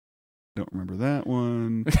Don't remember that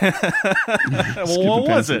one. Well, what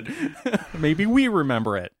was it? Maybe we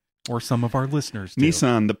remember it. Or some of our listeners do.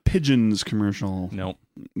 Nissan, the Pigeons commercial. Nope.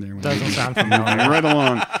 There we Doesn't go. sound familiar. Right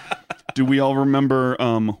along. Do we all remember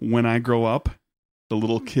When I Grow Up? The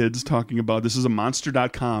little kids talking about, this is a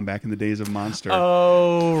Monster.com back in the days of Monster.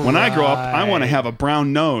 Oh, When I grow up, I want to have a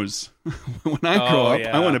brown nose. When I grow up,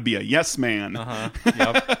 yeah. I want to be a yes man.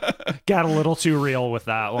 Yep. Got a little too real with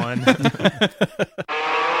that one.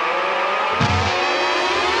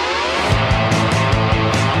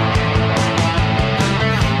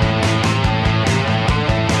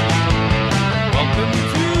 Welcome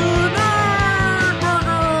to Nerd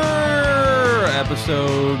Burger,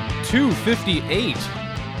 episode 258.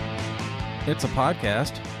 It's a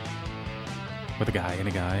podcast with a guy and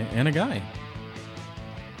a guy and a guy.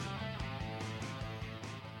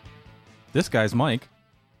 This guy's Mike,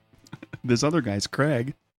 This other guy's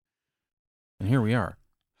Craig. and here we are.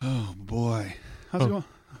 Oh, boy. How's it going?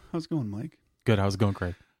 How's it going, Mike? Good, how's it going,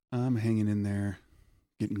 Craig? I'm hanging in there,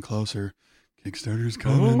 getting closer. Kickstarter's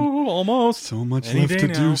coming. Oh, almost. So much Any left day to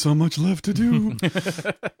now. do. So much left to do.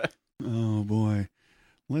 Oh, boy.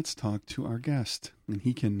 Let's talk to our guest, and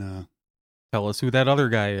he can, Tell us who that other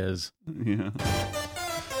guy is. yeah.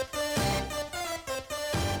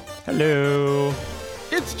 Hello.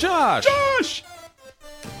 It's Josh. Josh!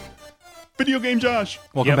 Video game Josh.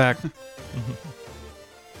 Welcome Yep. back.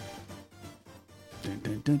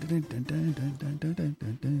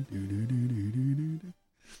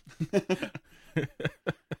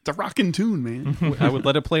 It's a rockin' tune, man. I would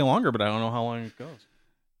let it play longer, but I don't know how long it goes.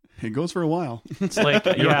 It goes for a while. It's like,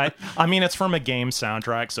 yeah, I mean, it's from a game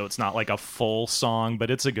soundtrack, so it's not like a full song,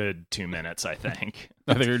 but it's a good 2 minutes, I think.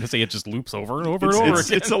 I think you're going to say it just loops over and over and over It's,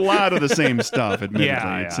 again. it's a lot of the same stuff, admittedly.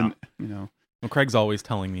 Yeah, It's yeah. an, you know, Well, Craig's always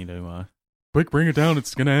telling me to, quick, bring it down.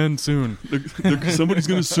 It's going to end soon. somebody's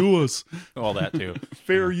going to sue us. All that, too.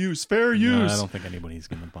 Fair use, fair No, use. I don't think anybody's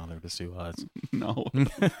going to bother to sue us. No.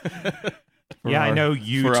 Yeah, I know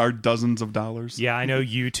you. For our dozens of dollars. Yeah, I know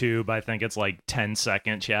YouTube. I think it's like 10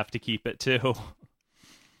 seconds you have to keep it to.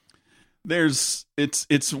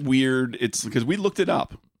 It's weird. It's because we looked it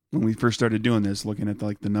up when we first started doing this, looking at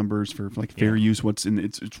the numbers for like fair use. What's in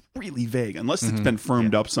it's really vague unless it's been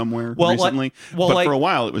firmed up somewhere recently. But for a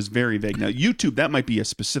while it was very vague. Now YouTube, that might be a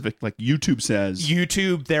specific, like YouTube says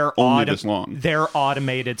YouTube, only this long. Their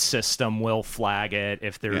automated system will flag it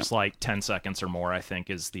if there's like 10 seconds or more, I think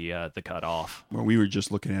is the cutoff. Where we were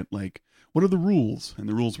just looking at like, what are the rules? And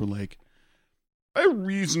the rules were like a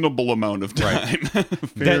reasonable amount of time.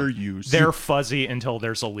 Fair use. They're fuzzy until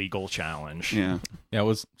there's a legal challenge. Yeah. Yeah, it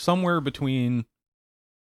was somewhere between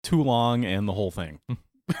too long and the whole thing.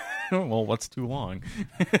 Well, what's too long?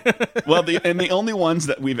 Well, the only ones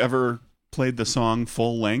that we've ever played the song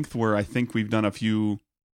full length were, I think we've done a few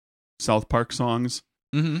South Park songs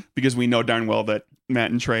because we know darn well that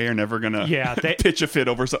Matt and Trey are never going to pitch a fit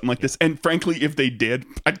over something like this. And frankly, if they did,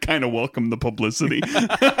 I'd kind of welcome the publicity.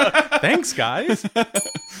 Thanks, guys.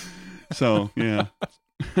 So, yeah.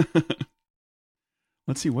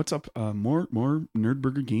 Let's see, what's up? More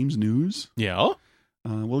Nerdburger Games news. Yeah.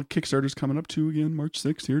 Well, Kickstarter's coming up too again, March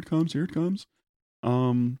 6th. Here it comes.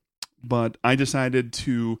 But I decided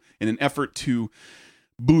to, in an effort to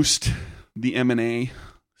boost the M&A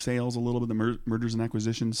sales a little bit, the mergers and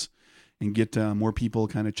acquisitions, and get more people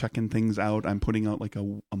kind of checking things out, I'm putting out like a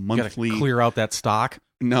monthly... Gotta clear out that stock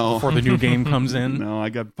No. before the new game comes in. No, I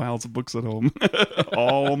got piles of books at home.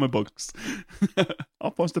 All my books.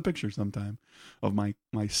 I'll post a picture sometime of my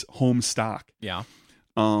home stock. Yeah.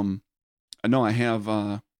 No, I have,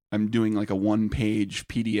 I'm doing like a 1-page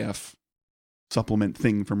PDF supplement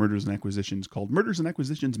thing for Mergers and Acquisitions called Mergers and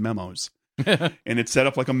Acquisitions Memos. And it's set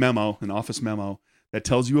up like a memo, an office memo, that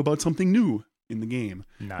tells you about something new in the game.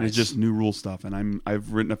 Nice. And it's just new rule stuff. And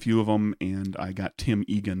I've written a few of them, and I got Tim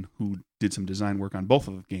Egan, who did some design work on both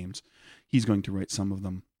of the games. He's going to write some of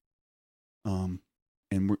them.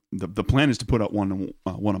 And the plan is to put out one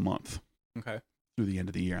a month. Okay. Through the end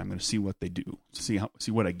of the year. I'm going to see what they do, see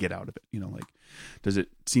what I get out of it. You know, like, does it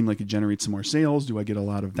seem like it generates some more sales? Do I get a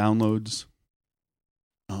lot of downloads?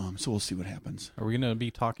 So we'll see what happens. Are we going to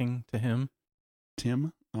be talking to him?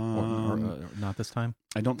 Tim? Or not this time?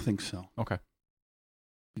 I don't think so. Okay.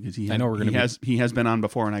 Because I know he has been on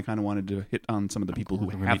before, and I kind of wanted to hit on some of the people who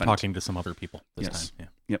We're going to haven't. be talking to some other people this time. Yeah.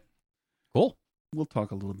 Yep. Cool. We'll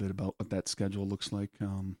talk a little bit about what that schedule looks like.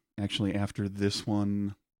 Actually, after this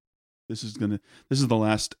one, this is the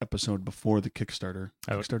last episode before the Kickstarter.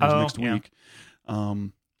 Kickstarter's next week.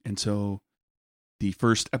 And so the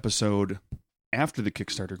first episode after the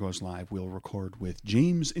Kickstarter goes live, we'll record with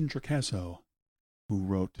James Intricasso, who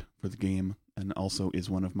wrote for the game and also is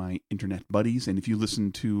one of my internet buddies. And if you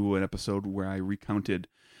listen to an episode where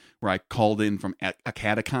I called in from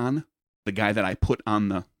Acadicon, the guy that I put on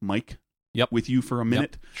the mic with you for a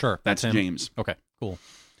minute, Sure, that's him. James. Okay, cool.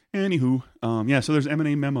 Anywho, so there's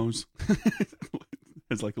M&A memos.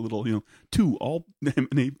 It's like a little, to all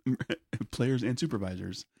M&A players and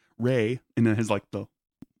supervisors. Ray, and then has like the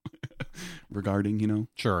regarding,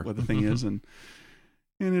 Sure, what the thing is, and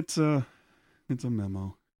it's a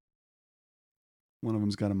memo. One of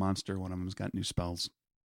them's got a monster. One of them's got new spells.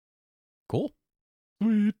 Cool.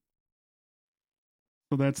 Sweet.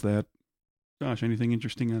 So that's that. Josh, anything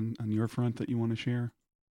interesting on your front that you want to share?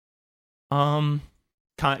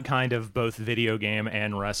 Kind of both video game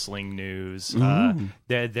and wrestling news.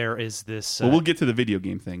 There is this. Well, we'll get to the video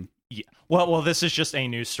game thing. Yeah. Well, this is just a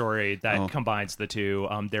news story that combines the two.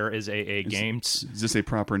 There is a game. Is this a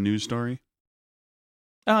proper news story?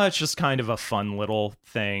 It's just kind of a fun little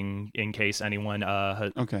thing in case anyone.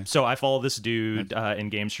 Okay. So I follow this dude in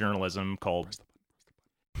games journalism called.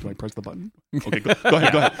 Do I press the button? Okay, go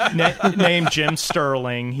ahead. Named Jim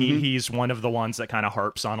Sterling. He's one of the ones that kind of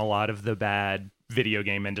harps on a lot of the bad video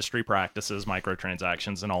game industry practices,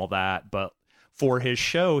 microtransactions, and all that. But for his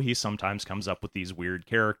show, he sometimes comes up with these weird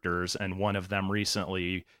characters, and one of them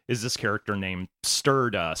recently is this character named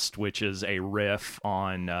Stardust, which is a riff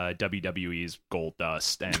on WWE's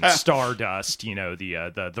Goldust and Stardust.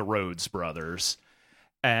 The Rhodes brothers.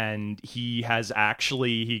 And he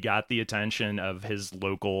got the attention of his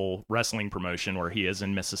local wrestling promotion where he is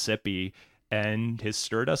in Mississippi, and his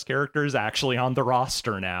Stardust character is actually on the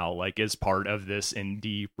roster now, like as part of this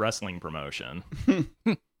indie wrestling promotion.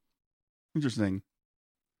 Interesting.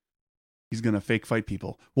 He's gonna fake fight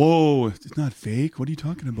people. Whoa, it's not fake. What are you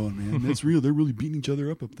talking about, man? That's real. They're really beating each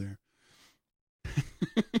other up there.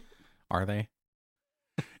 Are they?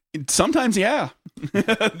 Sometimes, yeah.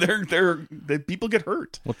 They people get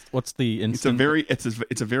hurt. What's the It's a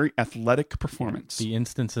very athletic performance. The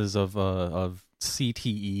instances of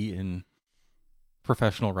CTE in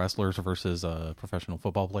professional wrestlers versus professional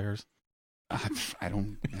football players? I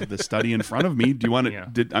don't have the study in front of me. Do you want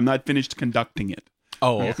to? I'm not finished conducting it.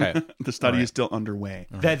 Oh, okay. The study is still underway.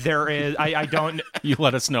 That there is, I don't. You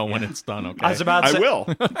let us know when it's done. Okay. I was about to say, I will.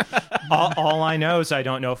 all I know is I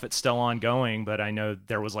don't know if it's still ongoing, but I know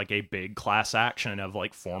there was like a big class action of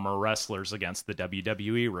like former wrestlers against the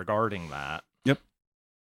WWE regarding that. Yep.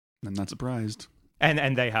 I'm not surprised.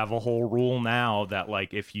 And they have a whole rule now that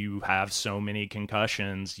like if you have so many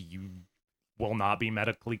concussions, you will not be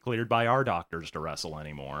medically cleared by our doctors to wrestle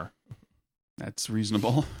anymore. That's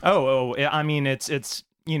reasonable. I mean, it's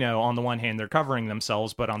on the one hand they're covering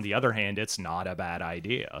themselves, but on the other hand, it's not a bad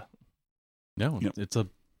idea. No, it's a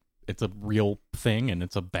real thing, and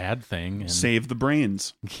it's a bad thing. And... Save the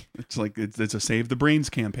brains. It's like it's a save the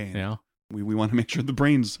brains campaign. Yeah, we want to make sure the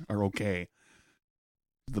brains are okay.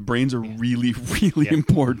 The brains are really, really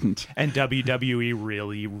important. And WWE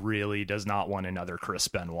really, really does not want another Chris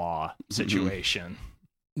Benoit situation.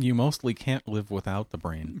 You mostly can't live without the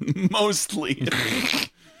brain. Mostly.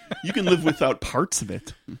 You can live without parts of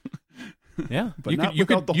it. Yeah. But you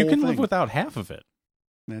can live without half of it.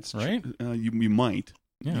 That's right. You might.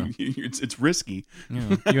 Yeah. It's risky.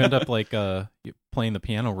 Yeah. You end up like playing the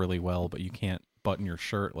piano really well, but you can't button your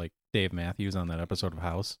shirt like Dave Matthews on that episode of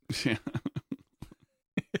House. Yeah.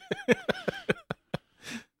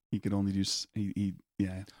 He could only do...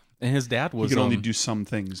 yeah. And his dad was... He could only do some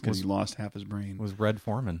things because he lost half his brain. Was Red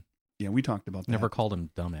Foreman. Yeah, we talked about that. Never called him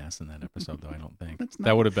dumbass in that episode, though, I don't think.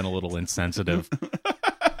 That would have been a little insensitive.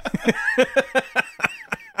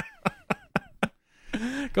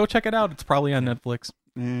 Go check it out. It's probably on Netflix.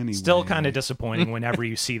 Anyway. Still kind of disappointing whenever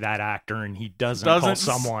you see that actor and he doesn't call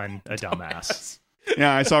someone a dumbass.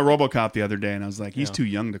 Yeah, I saw RoboCop the other day, and I was like, he's too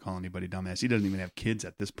young to call anybody dumbass. He doesn't even have kids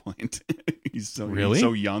at this point. He's so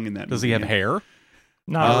young in that Does movie. he have hair?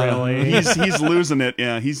 Not really. He's losing it.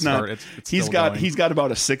 Yeah, he's not. He's got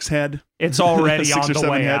about a 6 head. It's already on the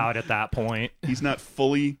way out at that point. He's not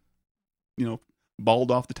fully,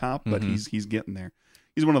 bald off the top, but he's getting there.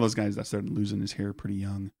 He's one of those guys that started losing his hair pretty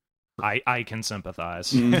young. I can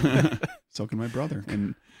sympathize. So can my brother.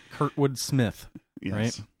 And Kurtwood Smith. Yes,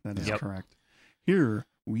 right? That is correct. Here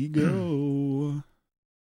we go.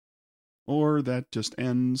 Or that just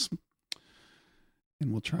ends.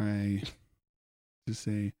 And we'll try to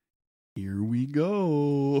say, here we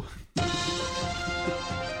go.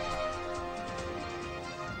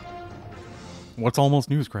 What's almost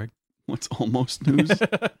news, Craig? What's almost news?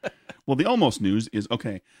 Well, the almost news is,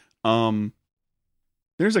 okay.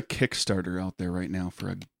 There's a Kickstarter out there right now for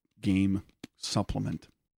a game supplement.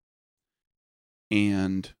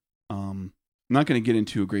 And not going to get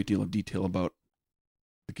into a great deal of detail about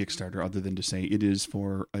the Kickstarter other than to say it's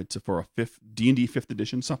for a fifth D&D 5th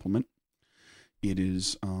edition supplement. It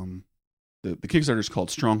is the Kickstarter is called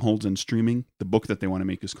Strongholds and Streaming. The book that they want to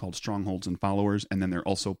make is called Strongholds and Followers, and then they're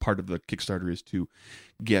also part of the Kickstarter is to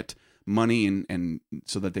get money and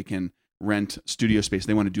so that they can rent studio space.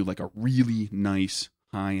 They want to do like a really nice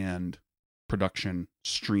high-end production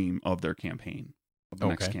stream of their campaign, of the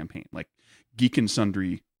next campaign, like Geek and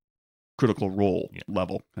Sundry Critical Role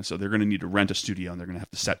level. And so they're going to need to rent a studio, and they're going to have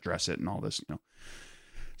to set dress it and all this,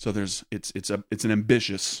 So it's an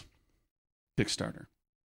ambitious Kickstarter.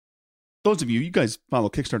 Those of you guys follow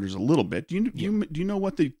Kickstarters a little bit. Do you know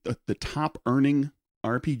what the top earning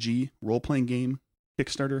RPG role playing game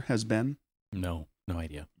Kickstarter has been? No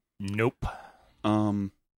idea. Nope.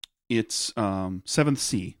 It's 7th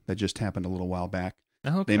Sea that just happened a little while back.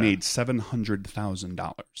 Okay. They made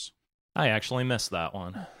 $700,000. I actually missed that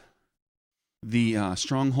one. The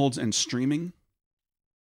Strongholds and Streaming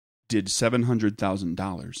did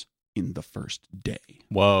 $700,000 in the first day.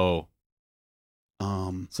 Whoa.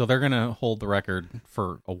 So they're going to hold the record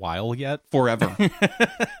for a while yet? Forever.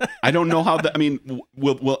 I don't know how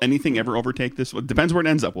will anything ever overtake this? It depends where it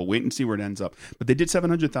ends up. We'll wait and see where it ends up. But they did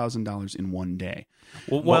 $700,000 in one day.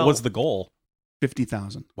 Well, what was the goal?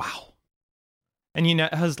 50,000. Wow. And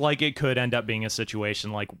it could end up being a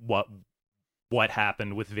situation like what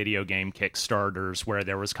happened with video game Kickstarters, where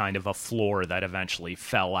there was kind of a floor that eventually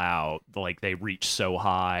fell out. Like they reached so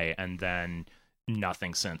high, and then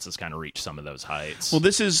nothing since has kind of reached some of those heights. Well,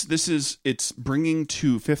 it's bringing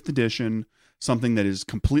to 5th edition something that is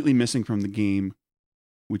completely missing from the game,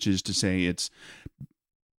 which is to say it's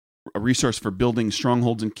a resource for building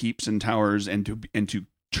strongholds and keeps and towers, and to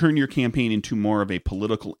turn your campaign into more of a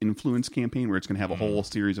political influence campaign, where it's going to have a whole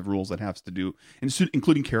series of rules that has to do,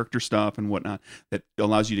 including character stuff and whatnot, that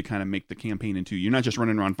allows you to kind of make the campaign into, you're not just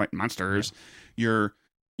running around fighting monsters, you're,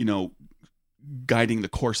 guiding the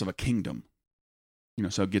course of a kingdom.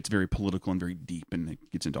 So it gets very political and very deep, and it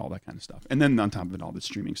gets into all that kind of stuff. And then on top of it, all the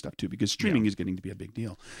streaming stuff too, because streaming is getting to be a big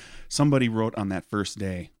deal. Somebody wrote on that first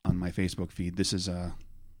day on my Facebook feed, this is an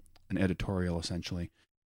editorial essentially.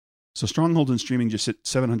 So Stronghold and Streaming just hit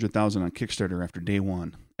 $700,000 on Kickstarter after day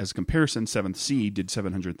one. As a comparison, 7th Sea did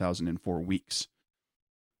 $700,000 in 4 weeks.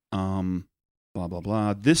 Blah, blah,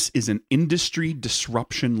 blah. This is an industry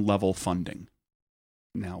disruption level funding.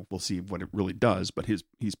 Now, we'll see what it really does, but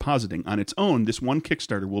he's positing on its own, this one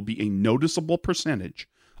Kickstarter will be a noticeable percentage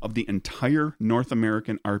of the entire North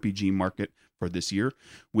American RPG market for this year,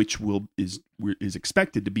 which is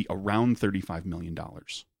expected to be around $35 million.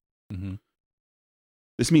 Mm-hmm.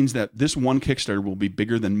 This means that this one Kickstarter will be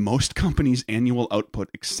bigger than most companies' annual output,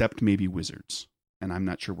 except maybe Wizards. And I'm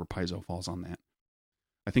not sure where Paizo falls on that.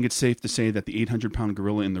 I think it's safe to say that the 800-pound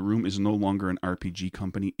gorilla in the room is no longer an RPG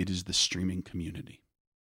company. It is the streaming community.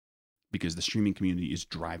 Because the streaming community is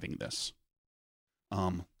driving this.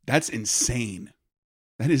 That's insane.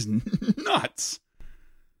 That is nuts.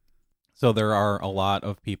 So there are a lot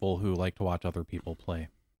of people who like to watch other people play.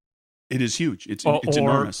 It is huge. It's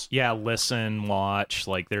enormous. Yeah, listen, watch.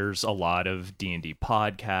 Like there's a lot of D&D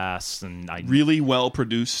podcasts and really well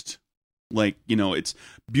produced. Like, it's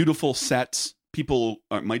beautiful sets. People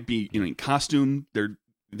might be in costume.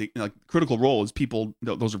 They like Critical Role is people.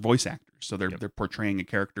 Those are voice actors, so they're portraying a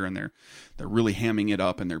character, and they're really hamming it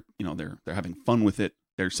up, and they're having fun with it.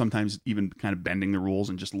 They're sometimes even kind of bending the rules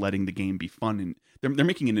and just letting the game be fun, and they're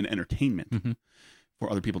making it an entertainment for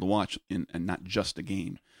other people to watch, and not just a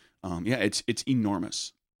game. It's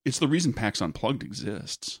enormous. It's the reason PAX Unplugged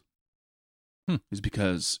exists, is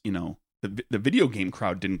because the video game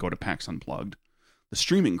crowd didn't go to PAX Unplugged. The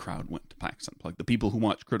streaming crowd went to PAX Unplugged. The people who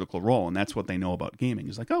watch Critical Role, and that's what they know about gaming,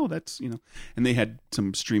 is like, oh, that's, and they had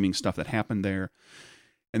some streaming stuff that happened there.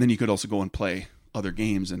 And then you could also go and play other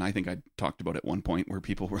games. And I think I talked about at one point where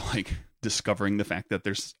people were like discovering the fact that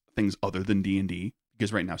there's things other than D&D,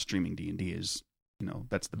 because right now streaming D&D is,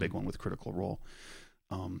 that's the big one with Critical Role.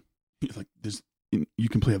 Like you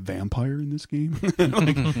can play a vampire in this game.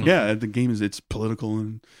 The game it's political,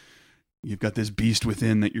 and you've got this beast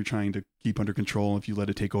within that you're trying to keep under control. If you let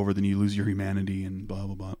it take over, then you lose your humanity and blah,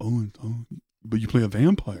 blah, blah. Oh, but you play a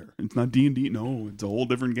vampire. It's not D&D. No, it's a whole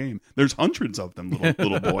different game. There's hundreds of them,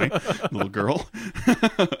 little boy, little girl.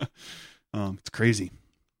 It's crazy.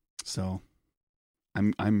 So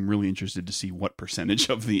I'm really interested to see what percentage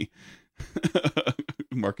of the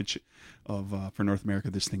market for North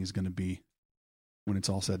America this thing is going to be when it's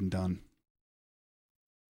all said and done.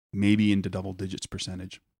 Maybe into double digits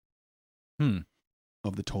percentage. Hmm.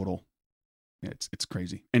 Of the total Yeah, it's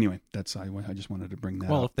crazy. Anyway, that's I just wanted to bring that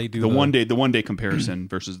Well, up. if they do the 1 day comparison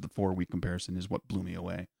versus the 4 week comparison is what blew me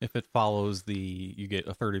away. if it follows you get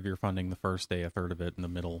a third of your funding the first day, a third of it in the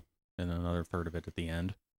middle, and another third of it at the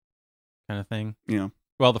end, kind of thing. Yeah.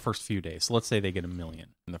 Well, the first few days. So let's say they get $1 million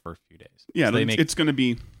in the first few days. Yeah, so it's going to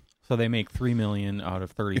be. So they make $3 million out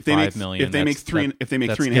of $35 million. If they make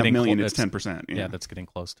 $3.5 million, it's 10%. Yeah, that's getting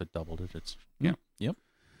close to double digits. Yeah. Yep.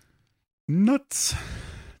 Nuts.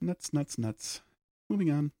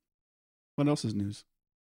 Moving on. What else is news?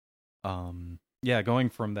 Yeah, going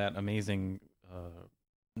from that amazing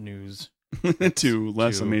news to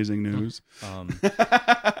less amazing news.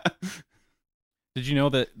 Did you know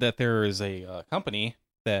that there is a company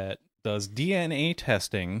that does DNA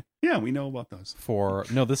testing? Yeah, we know about those.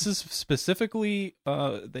 This is specifically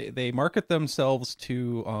they market themselves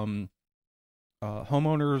to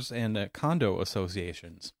homeowners and condo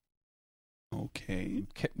associations. Okay.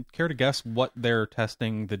 Care to guess what they're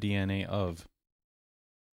testing the DNA of?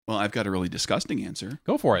 Well, I've got a really disgusting answer.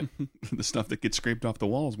 Go for it. The stuff that gets scraped off the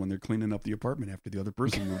walls when they're cleaning up the apartment after the other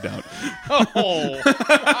person moved out. Oh,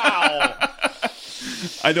 wow.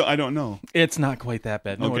 I don't know. It's not quite that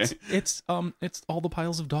bad. No, Okay. it's all the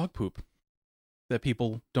piles of dog poop that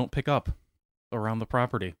people don't pick up around the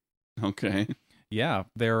property. Okay. Yeah,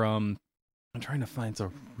 they're I'm trying to find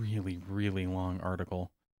a really, really long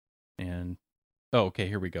article. And okay,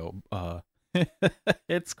 here we go.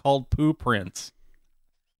 It's called Poo Prints.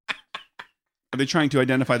 Are they trying to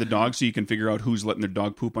identify the dog so you can figure out who's letting their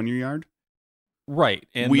dog poop on your yard? Right.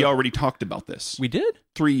 And we already talked about this. We did?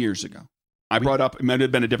 3 years ago. I brought up, it might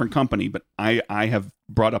have been a different company, but I have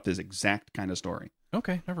brought up this exact kind of story.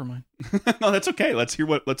 Okay, never mind. No, that's okay. Let's hear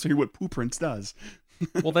what Poo Prints does.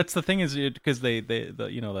 Well, that's the thing is because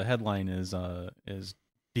the headline is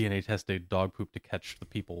DNA tested dog poop to catch the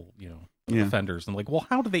people, the offenders. And like, well,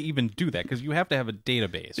 how do they even do that? Because you have to have a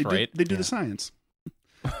database, right? They do the science.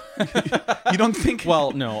 You don't think?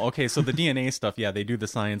 Well, no. Okay, so the DNA stuff, yeah, they do the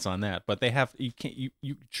science on that, but they have you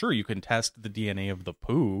can test the DNA of the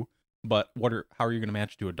poo, but how are you going to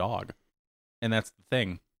match to a dog? And that's the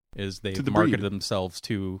thing is they've marketed themselves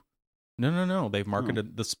to no, they've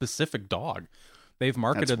marketed the specific dog. They've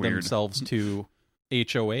marketed themselves to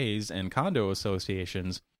HOAs and condo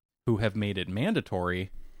associations who have made it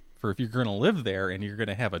mandatory for if you're going to live there and you're going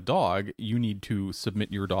to have a dog, you need to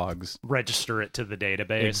submit your dog's. Register it to the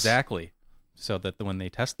database. Exactly. So that when they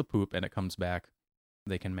test the poop and it comes back,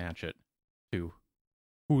 they can match it to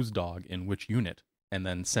whose dog in which unit and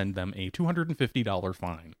then send them a $250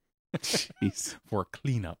 fine for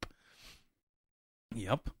cleanup.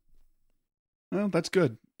 Yep. Well, that's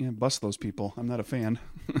good. Yeah, bust those people. I'm not a fan.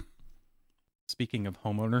 Speaking of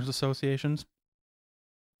homeowners associations,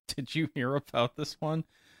 did you hear about this one?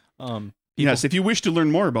 Yes, if you wish to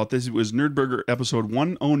learn more about this, it was Nerdburger episode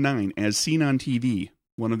 109, As Seen on TV.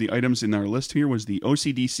 One of the items in our list here was the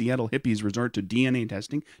OCD Seattle hippies resort to DNA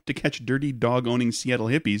testing to catch dirty dog-owning Seattle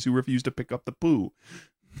hippies who refuse to pick up the poo.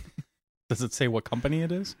 Does it say what company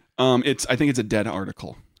it is? I think it's a dead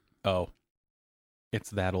article. Oh.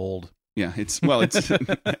 It's that old. Yeah, it's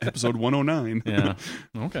episode 109. Yeah.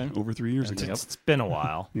 Okay. Over 3 years ago. It's been a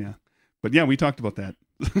while. Yeah. But yeah, we talked about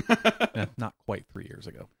that. Not quite 3 years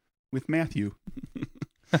ago. With Matthew.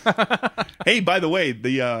 Hey, by the way,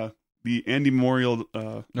 the Andy Memorial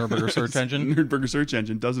Nerdburger search engine? Nerdburger search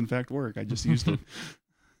engine does in fact work. I just used it.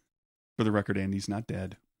 For the record, Andy's not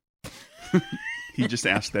dead. He just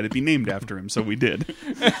asked that it be named after him, so we did.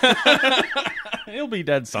 He'll be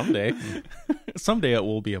dead someday. Someday it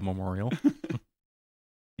will be a memorial.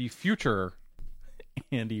 The future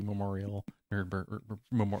Andy Memorial Nerdburger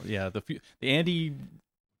Memorial. Yeah, the Andy.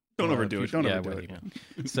 Don't overdo it. Don't overdo it.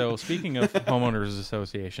 Yeah. So speaking of homeowners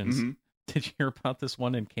associations, did you hear about this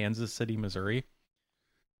one in Kansas City, Missouri?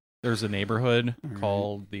 There's a neighborhood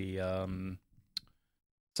called the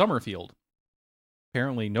Summerfield.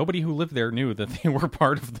 Apparently, nobody who lived there knew that they were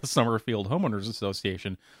part of the Summerfield Homeowners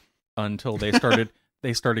Association until they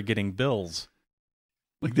started getting bills.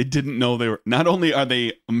 Like they didn't know they were. Not only are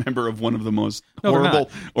they a member of one of the most horrible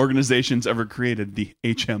organizations ever created, the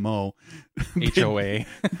HMO, HOA,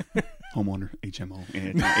 homeowner HMO,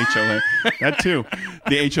 HOA, that too,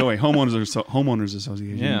 the HOA, homeowners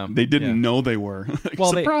association. Yeah, they didn't know they were. Like,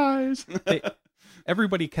 well, surprise!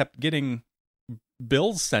 Everybody kept getting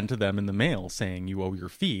bills sent to them in the mail saying you owe your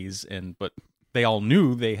fees, but they all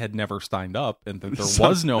knew they had never signed up and that there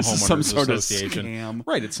was no homeowners association. Scam.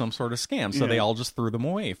 Right, it's some sort of scam. So they all just threw them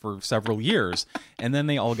away for several years, and then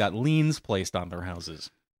they all got liens placed on their houses.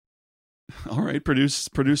 All right,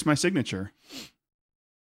 produce my signature.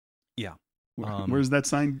 Yeah. Where's that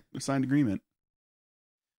signed agreement?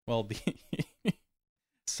 Well,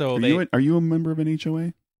 so Are you a member of an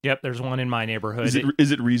HOA? Yep, there's one in my neighborhood.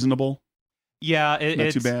 Is it reasonable? Yeah, Not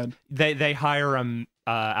it's too bad. They hire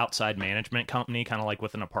outside management company, kind of like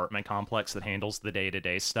with an apartment complex that handles the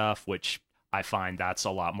day-to-day stuff, which I find that's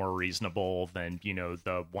a lot more reasonable than,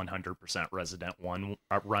 the 100% resident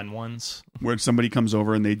run ones. Where somebody comes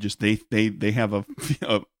over and they have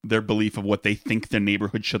their belief of what they think their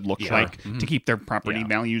neighborhood should look like to keep their property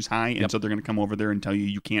values high, and so they're going to come over there and tell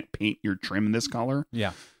you can't paint your trim this color.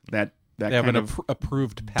 Yeah, that they have an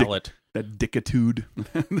approved palette. That dickitude.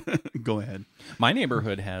 Go ahead. My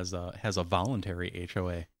neighborhood has a voluntary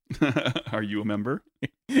HOA. Are you a member?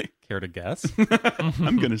 Care to guess?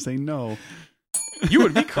 I'm going to say no. You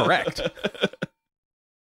would be correct.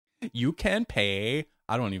 You can pay,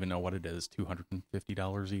 I don't even know what it is,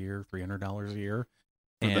 $250 a year, $300 a year.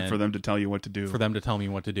 For them to tell you what to do. For them to tell me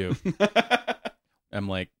what to do. I'm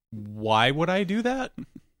like, why would I do that?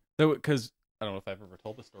 Because I don't know if I've ever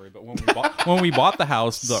told the story, but when we bought the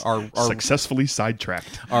house, our successfully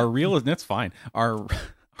sidetracked. That's fine. Our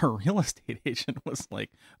real estate agent was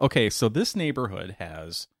like, okay, so this neighborhood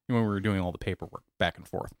has, when we were doing all the paperwork back and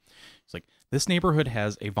forth, it's like, this neighborhood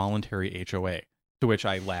has a voluntary HOA, to which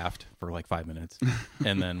I laughed for like 5 minutes.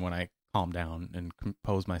 And then when I calmed down and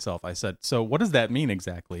composed myself, I said, so what does that mean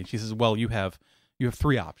exactly? And she says, well, you have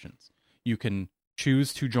 3 options. You can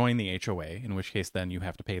choose to join the HOA, in which case then you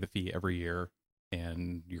have to pay the fee every year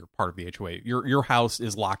and you're part of the HOA. Your house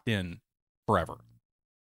is locked in forever,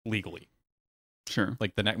 legally. Sure.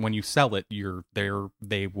 Like when you sell it,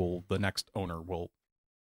 the next owner will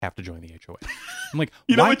have to join the HOA. I'm like,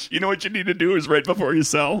 you know what you need to do is right before you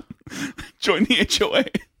sell, join the HOA.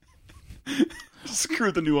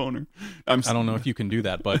 Screw the new owner. I don't know if you can do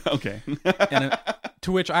that, but okay.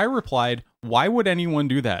 To which I replied, why would anyone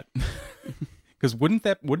do that? Because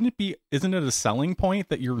isn't it a selling point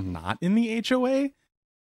that you're not in the HOA?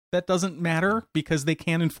 That doesn't matter because they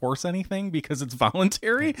can't enforce anything because it's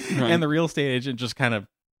voluntary. Right. And the real estate agent just kind of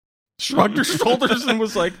shrugged her shoulders and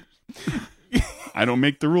was like, I don't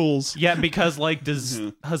make the rules. Yeah, because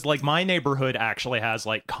my neighborhood actually has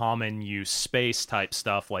like common use space type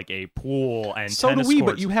stuff, like a pool and so tennis do we,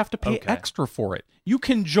 courts. but you have to pay extra for it. You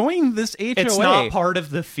can join this HOA. It's not part of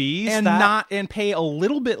the fees and pay a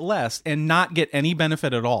little bit less and not get any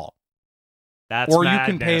benefit at all. That's or madness.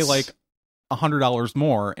 You can pay like $100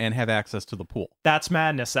 more and have access to the pool. That's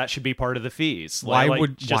madness. That should be part of the fees. Why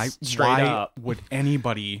up. would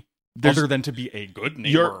anybody? Other than to be a good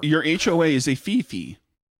neighbor. Your HOA is a fee.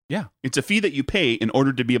 Yeah. It's a fee that you pay in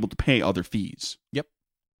order to be able to pay other fees. Yep.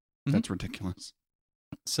 That's ridiculous.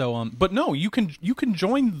 So, but no, you can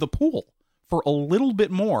join the pool for a little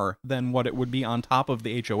bit more than what it would be on top of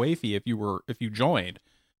the HOA fee if you joined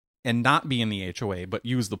and not be in the HOA, but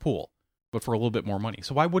use the pool, but for a little bit more money.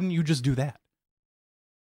 So why wouldn't you just do that?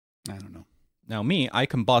 I don't know. Now I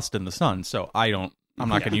combust in the sun, so I'm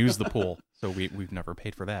not going to use the pool. So we've never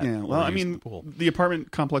paid for that. Yeah, well, I mean, the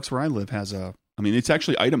apartment complex where I live has it's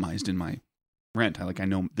actually itemized in my rent. I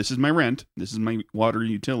know this is my rent, this is my water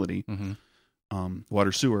utility,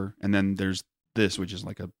 water sewer, and then there's this, which is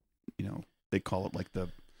like they call it like the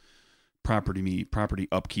property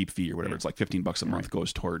upkeep fee or whatever. It's like $15 a month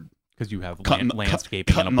goes toward because you have cutting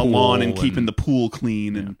landscaping and a the pool lawn and keeping the pool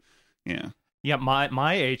clean and yeah. Yeah, my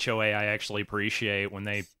HOA, I actually appreciate when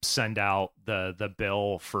they send out the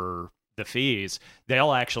bill for the fees.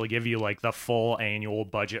 They'll actually give you like the full annual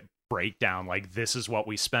budget breakdown. Like, this is what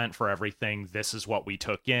we spent for everything. This is what we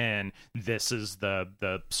took in. This is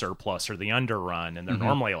the surplus or the underrun, and they're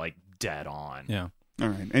normally like dead on. Yeah. All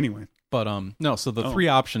right. Anyway, but no. So the 3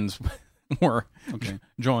 options were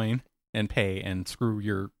join and pay and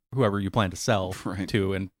screw whoever you plan to sell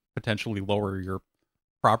to, and potentially lower your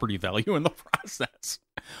property value in the process,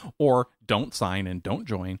 or don't sign and don't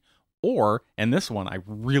join, or, and this one I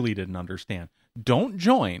really didn't understand, don't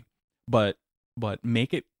join, but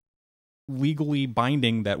make it legally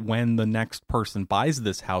binding that when the next person buys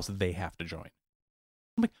this house, they have to join.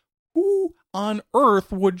 I'm like, who on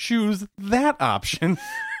earth would choose that option?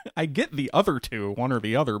 I get the other two, one or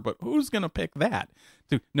the other, but who's going to pick that?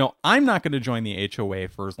 No, I'm not going to join the HOA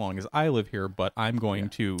for as long as I live here, but I'm going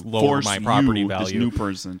to lower my property value, this new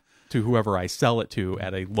person, to whoever I sell it to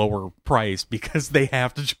at a lower price because they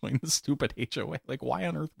have to join the stupid HOA. Like, why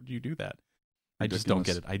on earth would you do that? I just don't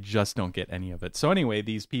get it. I just don't get any of it. So anyway,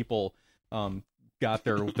 these people got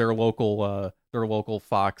their local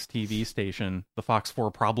Fox TV station, the Fox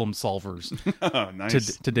 4 Problem Solvers,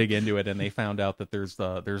 nice. to dig into it, and they found out that there's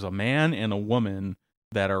a man and a woman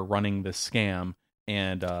that are running this scam,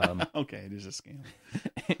 and okay, it is a scam,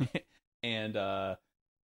 and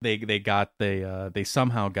they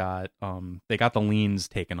somehow got they got the liens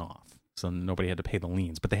taken off, so nobody had to pay the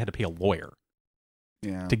liens, but they had to pay a lawyer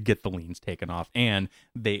to get the liens taken off, and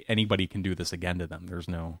anybody can do this again to them. There's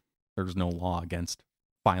no law against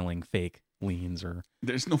filing fake liens, or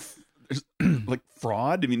there's like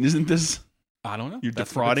fraud. I mean, isn't this? I don't know. You're That's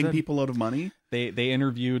defrauding what it said. people out of money. They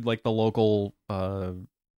interviewed like the local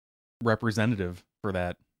representative for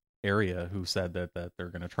that area who said that they're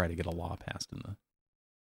going to try to get a law passed in the.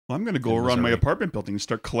 Well, I'm going to go In around my Missouri. apartment building and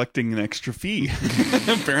start collecting an extra fee.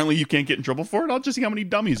 Apparently, you can't get in trouble for it. I'll just see how many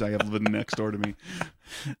dummies I have living next door to me.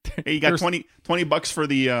 Hey, you got There's- $20 for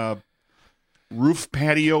the roof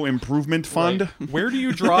patio improvement fund? Like, where do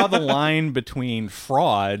you draw the line between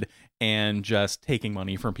fraud and just taking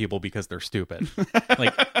money from people because they're stupid?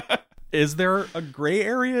 Like, is there a gray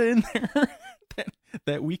area in there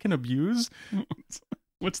that we can abuse?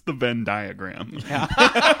 What's the Venn diagram? Yeah.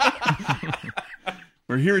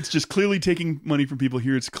 Where here it's just clearly taking money from people.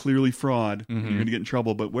 Here it's clearly fraud. Mhm. You're going to get in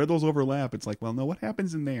trouble. But where those overlap, it's like, well, no, what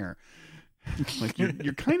happens in there? Like you're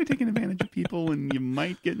kind of taking advantage of people, and you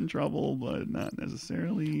might get in trouble, but not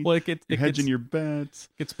necessarily. Well, it You're hedging your bets.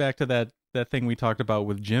 gets back to that thing we talked about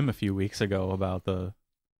with Jim a few weeks ago about the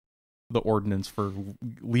ordinance for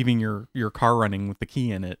leaving your car running with the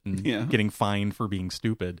key in it and Yeah. getting fined for being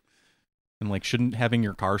stupid. And like, shouldn't having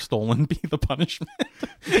your car stolen be the punishment?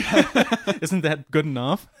 Isn't that good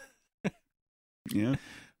enough? Yeah.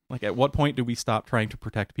 Like, at what point do we stop trying to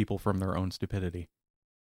protect people from their own stupidity?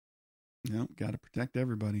 No, got to protect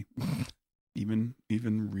everybody, even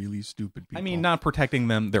really stupid people. I mean, not protecting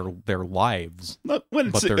them their lives, Not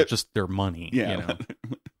when but it's they're just their money. yeah, You know?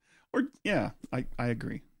 or yeah. I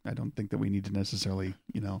agree. I don't think that we need to necessarily,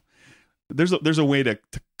 there's a way to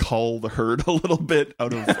cull the herd a little bit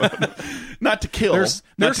out of not to kill, There's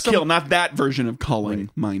kill, not that version of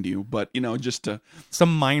culling, mind you, but just to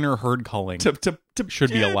Some minor herd culling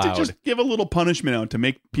should be allowed. to just give a little punishment out to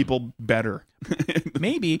make people better.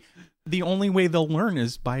 Maybe the only way they'll learn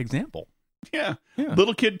is by example. Yeah. Yeah.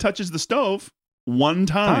 Little kid touches the stove one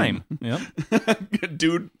time. Yep.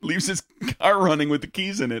 Dude leaves his car running with the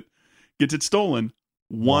keys in it, gets it stolen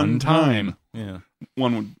one time. Yeah.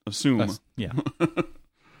 One would assume. Yeah.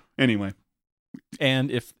 Anyway, And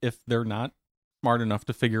if they're not smart enough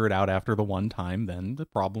to figure it out after the one time, then the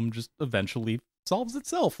problem just eventually solves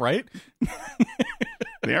itself, right?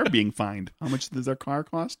 they are being fined. How much does their car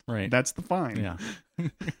cost? Right. That's the fine. Yeah.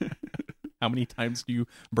 How many times do you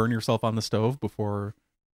burn yourself on the stove before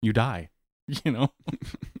you die?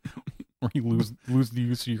 Or you lose the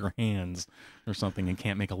use of your hands or something and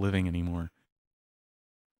can't make a living anymore.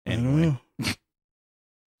 Anyway.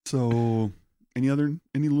 So, any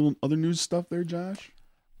little other news stuff there, Josh?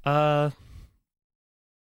 No,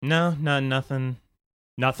 nothing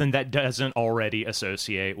that doesn't already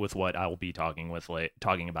associate with what I will be talking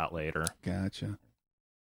about later. Gotcha.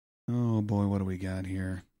 Oh boy, what do we got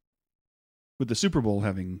here? With the Super Bowl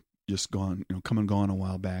having just gone, come and gone a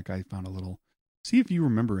while back, I found a little. See if you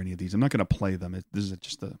remember any of these. I'm not going to play them. This is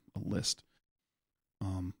just a list.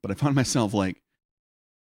 But I found myself like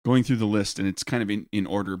going through the list, and it's kind of in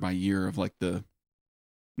order by year of like the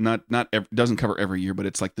doesn't cover every year, but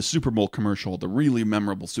it's like the Super Bowl commercial, the really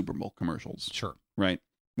memorable Super Bowl commercials. Sure. Right.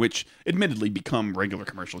 Which admittedly become regular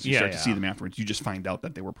commercials. You Yeah, start to see yeah. them afterwards. You just find out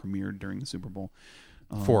that they were premiered during the Super Bowl.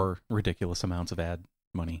 For ridiculous amounts of ad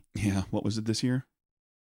money. Yeah. What was it this year?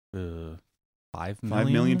 5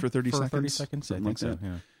 $5 million for 30 seconds? 30 seconds, I Something think like so. that.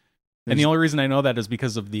 Yeah. And the only reason I know that is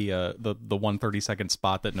because of the 1 30-second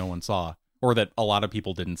spot that no one saw, or that a lot of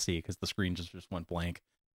people didn't see because the screen just went blank.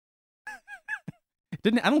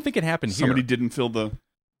 I don't think it happened Somebody here. didn't fill the.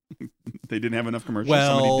 They didn't have enough commercials.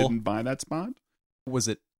 Well- Somebody didn't buy that spot. Was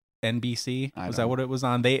it NBC? I Was don't- that what it was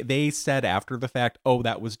on? They said after the fact, "Oh,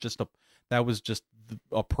 that was just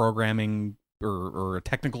a programming or a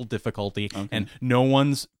technical difficulty, Okay. and no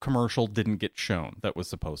one's commercial didn't get shown that was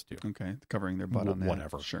supposed to." Okay, covering their butt on that.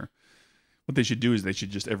 Whatever. Sure. What they should do is they should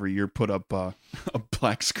just every year put up a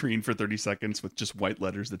black screen for 30 seconds with just white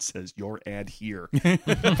letters that says "Your ad here,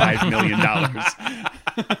 $5 million."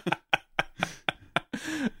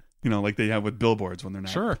 Like they have with billboards when they're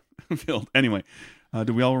not Sure. filled. Anyway,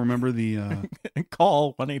 do we all remember the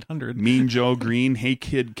Call 1-800. Mean Joe Green "Hey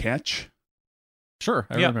Kid Catch"? Sure,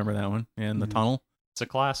 I Yeah. remember that one. And the Mhm. tunnel. It's a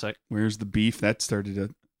classic. Where's the beef? That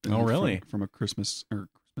started Oh, really? from a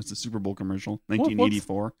the Super Bowl commercial,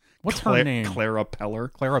 1984. What's her name? Clara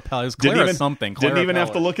Peller. Clara Pell. It was Didn't Clara even- something. Didn't Clara even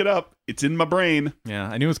have to Peller. look it up. It's in my brain. Yeah,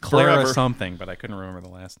 I knew it was Clara Forever. something, but I couldn't remember the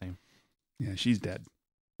last name. Yeah, she's dead.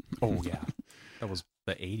 Oh yeah, that was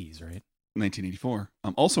the 80s, right? 1984.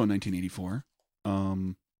 Also in 1984.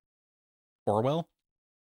 Orwell.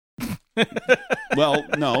 Well,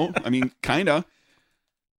 no, I mean, kinda.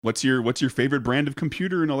 What's your favorite brand of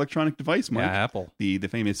computer and electronic device, Mike? Yeah, Apple. The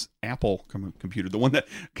famous Apple computer, the one that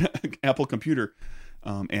Apple computer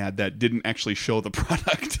ad that didn't actually show the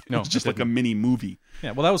product. No, It's just it like a didn't. mini movie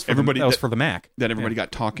Yeah, well, that was for Everybody- that was that- for the Mac. that everybody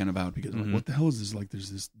got talking about because like, Mhm. what the hell is this? Like, there's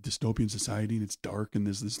this dystopian society and it's dark and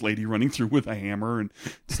there's this lady running through with a hammer and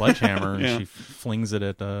Sledgehammer, and Yeah. she flings it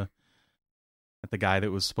at the guy that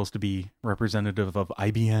was supposed to be representative of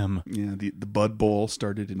IBM. yeah, the Bud Bowl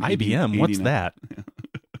started in IBM, what's 89. that?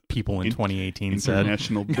 People in 2018 said.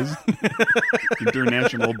 International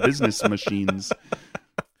business machines.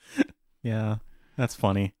 Yeah, that's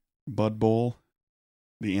funny. Bud Bowl,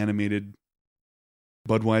 the animated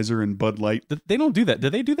Budweiser and Bud Light. They don't do that. Do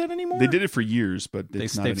they do that anymore? They did it for years, but They've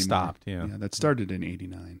it's not anymore. stopped, yeah. Yeah, that started in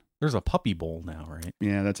 '89. There's a puppy bowl now, right?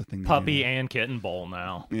 Yeah, that's a thing. Puppy and kitten bowl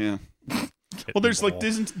now. Yeah. Well, there's like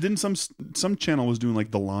didn't some channel was doing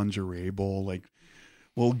like the lingerie bowl, like,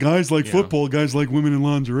 well, guys like Yeah. football, guys like women in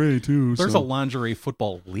lingerie too. There's so. a lingerie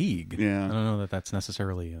football league. Yeah. I don't know that that's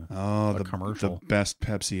necessarily Oh, a the commercial. the best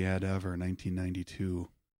Pepsi ad ever, 1992.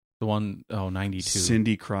 the one. Oh, 92.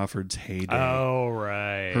 Cindy Crawford's heyday. Oh,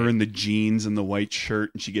 right. Her in the jeans and the white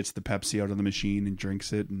shirt, and she gets the Pepsi out of the machine and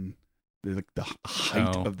drinks it, and they're like the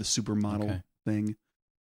height Oh, of the supermodel okay. thing.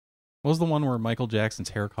 What was the one where Michael Jackson's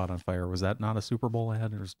hair caught on fire? Was that not a Super Bowl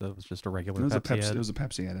ad, or that was just a regular It was a Pepsi Pepsi. ad? It was a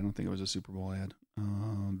Pepsi ad. I don't think it was a Super Bowl ad.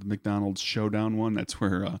 The McDonald's Showdown one. That's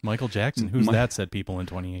where Michael Jackson. Who's Mi- that? Said people in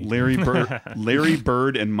 2018. Larry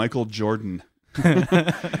Bird, and Michael Jordan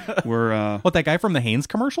were. What, that guy from the Hanes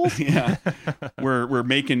commercials? Yeah, we're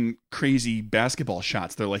making crazy basketball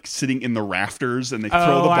shots. They're like sitting in the rafters, and they throw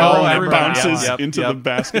Oh, the I ball and it remember that bounces one. Yep, into yep. the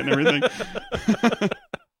basket and everything.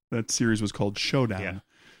 That series was called Showdown.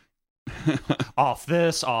 Off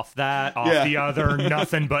this, off that, off Yeah. the other,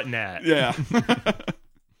 nothing but net. Yeah.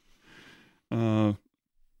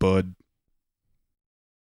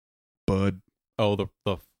 Bud. Oh, the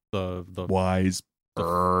Wise.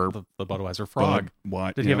 the Budweiser frog. Bud.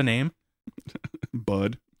 Why? Did he have a name?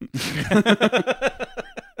 Bud.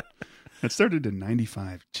 That started in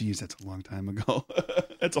 95. Jeez, that's a long time ago.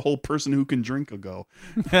 That's a whole person who can drink ago.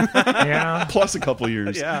 Yeah. Plus a couple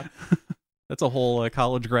years. Yeah, that's a whole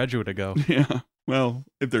college graduate ago. Yeah. Well,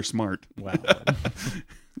 if they're smart. Wow.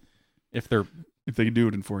 If they're If they do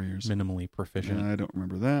it in 4 years. minimally proficient. I don't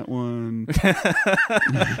remember that one.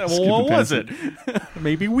 Well, what was it?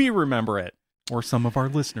 Maybe we remember it, or some of our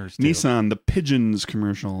listeners do. Nissan, the Pigeons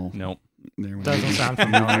commercial. Nope. There we Doesn't go. sound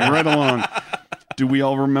Moving familiar. right along. Do we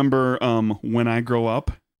all remember When I Grow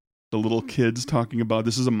Up? The little kids talking about,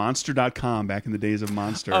 this is a Monster.com back in the days of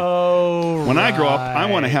Monster. Oh, When I grow up, I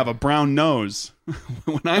want to right. have a brown nose.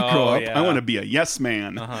 When I grow Oh, up, yeah. I want to be a yes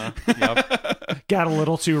man. Uh-huh. Yep. Got a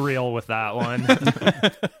little too real with that one.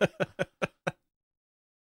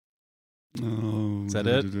 Oh, Is that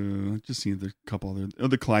it? Just seeing the couple other,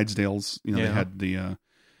 the Clydesdales. You know, Yeah. they had the That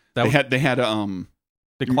they was, had the remember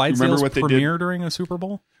Clydesdales what they did? premiere during a Super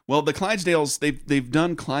Bowl? well, the Clydesdales. They've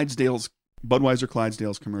done Clydesdales, Budweiser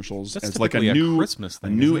Clydesdales commercials That's as like a typically new Christmas a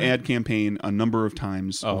thing. new isn't it? ad campaign a number of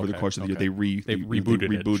times Oh, over the okay, course of the okay. year. They They've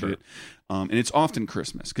rebooted it, sure. And it's often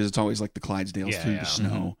Christmas because it's always like the Clydesdales Yeah, through yeah. the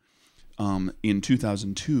snow. In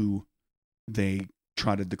 2002, they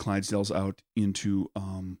trotted the Clydesdales out into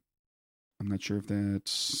I'm not sure if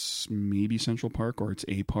that's maybe Central Park or it's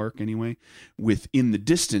a park anyway. Within the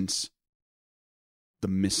distance, the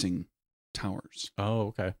missing towers. Oh,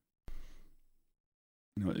 okay.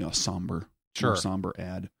 You know, a somber, Sure. more somber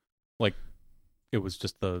ad. It was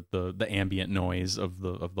just the ambient noise of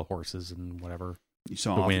the horses and whatever. You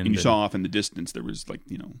saw The off, wind and you and- saw off in the distance there was like,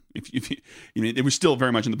 you know, if you know, it was still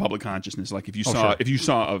very much in the public consciousness. Like if you Oh, saw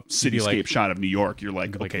sure. a cityscape like- shot of New York, you're like,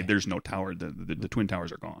 You'd be like, okay, "Hey." there's no tower. The twin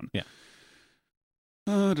towers are gone. Yeah.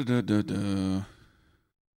 Da.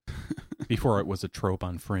 Before it was a trope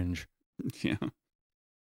on Fringe. Yeah.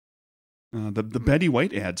 The Betty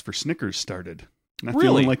White ads for Snickers started. Not Really?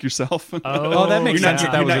 feeling like yourself. Oh, that makes You're sense.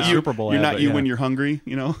 not- That you're was not a you- Super Bowl You're ad, not but you yeah. when you're hungry,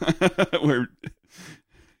 you know. Where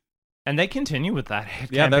And they continue with that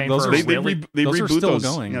Yeah, campaign those for are a they really... those are reboot still those.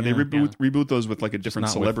 going, Yeah, they yeah. reboot those with like a Just different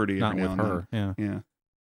not celebrity with, every not now with and then. her. Yeah. Yeah.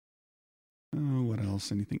 Oh, what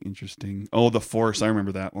else? Anything interesting? Oh, The Force. I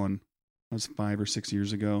remember that one. That was 5 or 6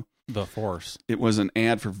 years ago. The Force. It was an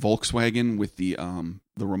ad for Volkswagen with the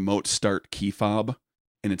remote start key fob,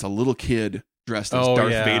 and it's a little kid dressed as Oh,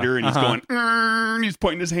 Darth yeah. Vader, and he's Uh-huh. going, "Arr," and he's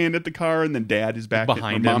pointing his hand at the car, and then Dad is back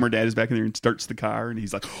Behind mom him. or Dad is back in there and starts the car, and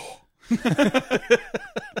he's like,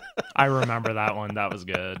 I remember that one. That was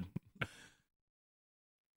good.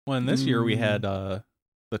 Well, and this year we had the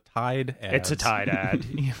Tide ads. It's a Tide ad.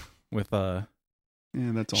 with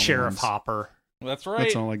Yeah, that's all. Sheriff Hopper. That's right.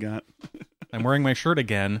 That's all I got. I'm wearing my shirt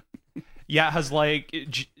again. Yeah, it has like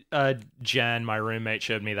Jen, my roommate,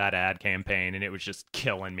 showed me that ad campaign, and it was just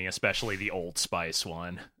killing me, especially the Old Spice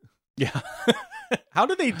one. Yeah. How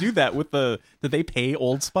do they do that with did they pay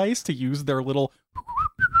Old Spice to use their little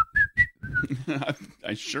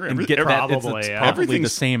I sure and every, get every, that? probably, It's yeah. probably the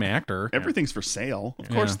Everything's- same actor. everything's for sale. Of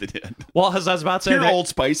course they did. Well, as I was about to say, Here, Old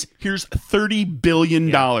Spice. Here's $30 billion.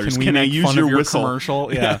 Can we Can I make use fun your of your whistle?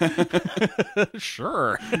 commercial? Yeah.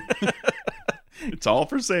 Sure. It's all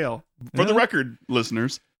for sale. For the record,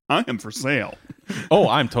 listeners, I am for sale. Oh,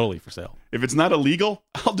 I'm totally for sale. If it's not illegal,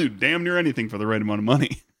 I'll do damn near anything for the right amount of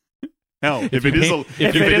money. Hell, if it you is pay-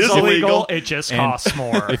 if it is illegal, it just costs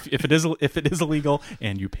more. If it is illegal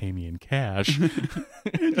and you pay me in cash,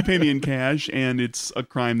 you pay me in cash, and it's a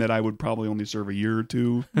crime that I would probably only serve a year or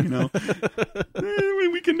two. We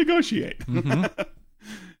can negotiate. Mhm.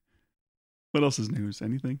 What else is news?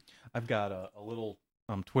 Anything? I've got a little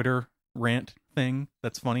Twitter rant thing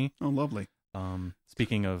that's funny. Oh, lovely.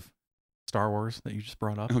 Speaking of Star Wars that you just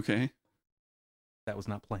brought up, Okay. that was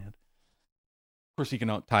not planned. Of course, you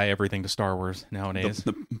can tie everything to Star Wars nowadays.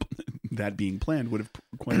 That being planned would have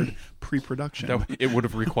required pre-production. It would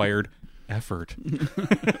have required effort.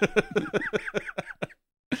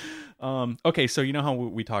 Okay, so you know how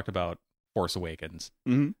we talked about Force Awakens,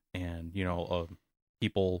 Mhm. and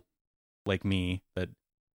people like me that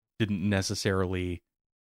didn't necessarily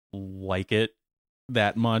like it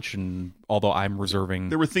that much, and although I'm reserving,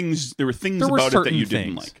 There were things there were about it that certain you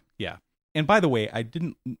didn't things. like. Yeah. And by the way, I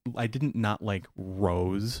didn't not like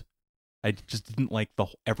Rose. I just didn't like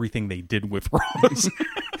everything they did with Rose.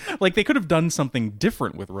 Like they could have done something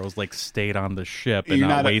different with Rose, like stayed on the ship and You're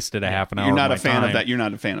not not a- wasted a half an hour. You're not of a my fan time. of that. You're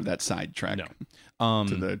not a fan of that sidetrack No.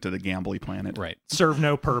 to the gambly planet, Right. Serve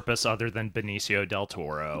no purpose other than Benicio del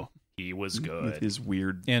Toro. He was With good. his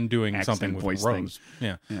weird And doing accent something with voice Rose.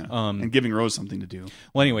 thing. Yeah. Yeah. And giving Rose something to do.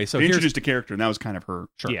 Well, anyway, so They here's introduced a character, and that was kind of her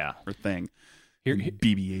Yeah. her thing. here,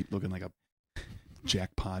 BB-8 looking like a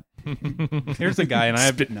jackpot, here's a guy, and I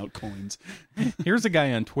have spitting out coins. here's a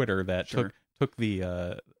guy on Twitter that Sure. took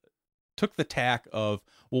the tack of,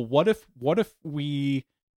 well, what if we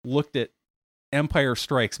looked at Empire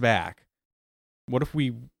Strikes Back? What if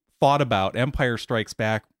we thought about Empire Strikes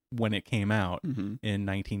Back when it came out Mhm. in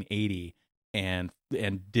 1980 and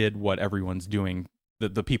did what everyone's doing,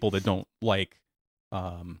 the people that don't like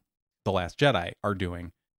The Last Jedi are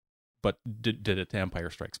doing, but did it to Empire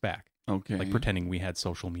Strikes Back. Okay. Like pretending we had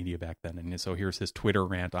social media back then. And so here's his Twitter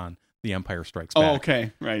rant on The Empire Strikes Back. Oh,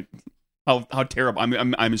 okay, right. How terrible!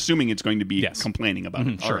 I'm assuming it's going to be Yes. complaining about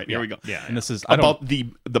it. Mhm, All sure, right, here we go. Yeah. And this is About the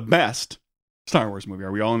best Star Wars movie.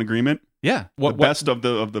 Are we all in agreement? yeah. The best of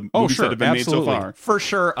the Oh, movies sure, that have been absolutely. made so far. For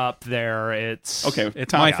sure up there. It's Okay,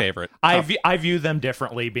 It's top. my yeah. favorite. I view them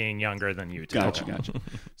differently being younger than you two. Gotcha.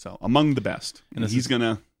 So among the best, And this he's is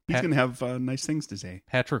gonna Pat- have nice things to say.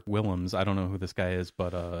 Patrick Willems. I don't know who this guy is,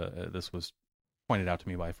 but this was pointed out to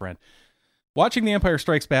me by a friend. Watching The Empire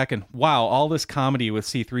Strikes Back, and wow, all this comedy with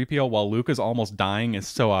C-3PO while Luke is almost dying is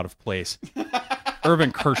so out of place.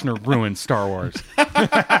 Irvin Kershner ruined Star Wars.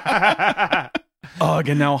 Ugh,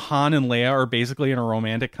 and now Han and Leia are basically in a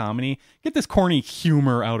romantic comedy. Get this corny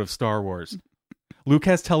humor out of Star Wars. Luke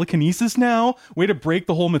has telekinesis now? Way to break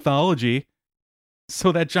the whole mythology.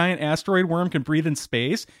 So that giant asteroid worm can breathe in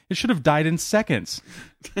space? It should have died in seconds.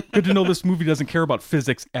 Good to know this movie doesn't care about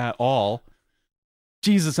physics at all.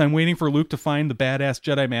 Jesus, I'm waiting for Luke to find the badass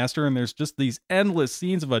Jedi Master, and there's just these endless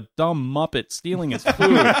scenes of a dumb Muppet stealing his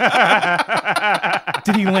food.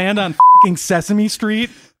 Did he land on fucking Sesame Street?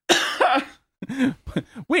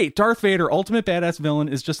 Wait, Darth Vader, ultimate badass villain,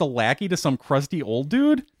 is just a lackey to some crusty old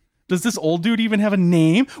dude? Does this old dude even have a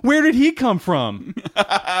name? Where did he come from?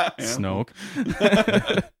 Snoke.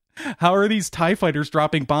 How are these TIE fighters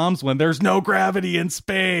dropping bombs when there's no gravity in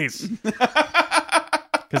space?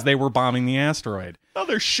 Because they were bombing the asteroid. Oh,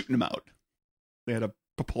 they're shooting them out. They had a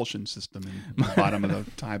propulsion system in the bottom of the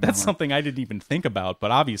TIE bomber. That's something I didn't even think about,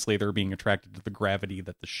 but obviously they're being attracted to the gravity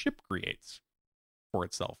that the ship creates for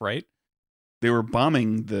itself, right? They were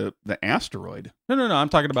bombing the asteroid. No. I'm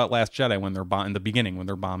talking about Last Jedi when they're in the beginning when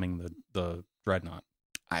they're bombing the dreadnought.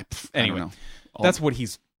 I Anyway, don't know. That's what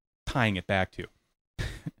he's tying it back to.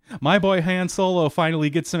 My boy Han Solo finally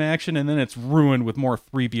gets some action, and then it's ruined with more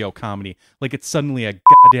 3PO comedy, like it's suddenly a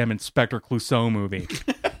goddamn Inspector Clouseau movie.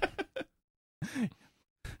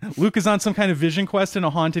 Luke is on some kind of vision quest in a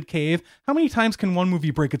haunted cave. How many times can one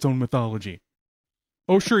movie break its own mythology?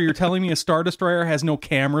 Oh, sure, you're telling me a Star Destroyer has no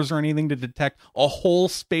cameras or anything to detect a whole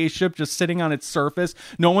spaceship just sitting on its surface?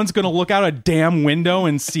 No one's going to look out a damn window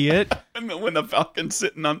and see it? And when the Falcon's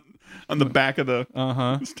sitting on on the back of the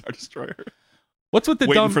Uh-huh. Star Destroyer. What's with the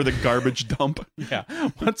Waiting dumb for the garbage dump. Yeah.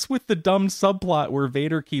 What's with the dumb subplot where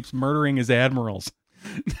Vader keeps murdering his admirals?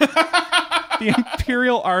 The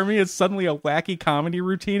Imperial Army is suddenly a wacky comedy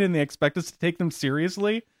routine and they expect us to take them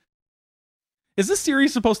seriously? Is this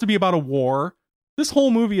series supposed to be about a war? This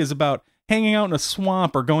whole movie is about hanging out in a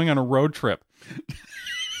swamp or going on a road trip.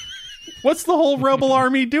 What's the whole rebel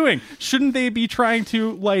army doing? Shouldn't they be trying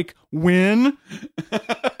to, like, win?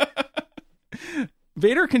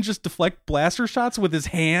 Vader can just deflect blaster shots with his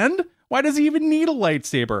hand? Why does he even need a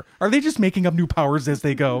lightsaber? Are they just making up new powers as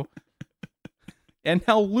they go? And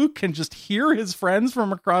now Luke can just hear his friends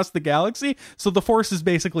from across the galaxy, so the Force is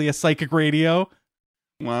basically a psychic radio.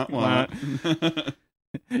 Wah, wah.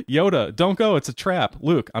 Yoda, don't go, it's a trap.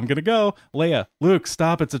 Luke, I'm gonna go. Leia, Luke,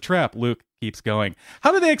 stop, it's a trap. Luke keeps going.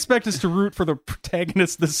 How do they expect us to root for the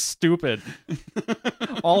protagonist this stupid?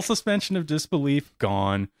 All suspension of disbelief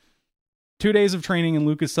gone. 2 days of training and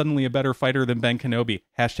Luke is suddenly a better fighter than Ben Kenobi.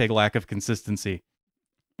 # lack of consistency.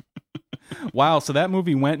 Wow, so that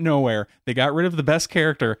movie went nowhere. They got rid of the best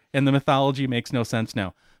character, and the mythology makes no sense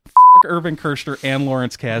now. Irvin Kershner and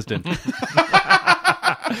Lawrence Kasdan.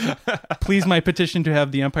 Please, my petition to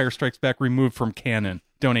have The Empire Strikes Back removed from canon.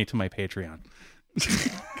 Donate to my Patreon.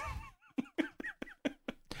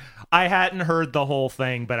 I hadn't heard the whole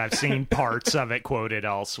thing, but I've seen parts of it quoted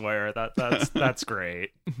elsewhere. That's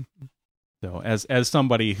great. So, as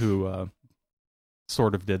somebody who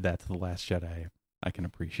sort of did that to The Last Jedi, I can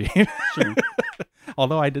appreciate. Sure.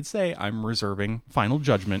 Although I did say I'm reserving final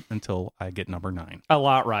judgment until I get number 9. A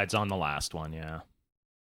lot rides on the last one, yeah.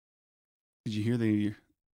 Did you hear they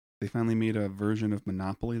finally made a version of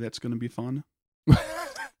Monopoly that's going to be fun?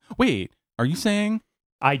 Wait, are you saying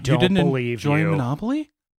I you don't didn't believe enjoy you.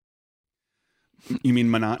 Monopoly? You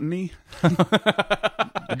mean Monotony?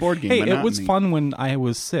 The board game. Hey, Monotony. it was fun when I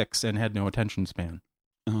was 6 and had no attention span.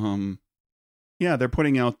 Yeah, they're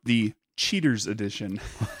putting out the Cheaters Edition.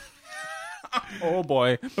 Oh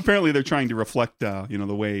boy! Apparently, they're trying to reflect, the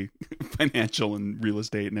way financial and real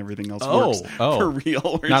estate and everything else works for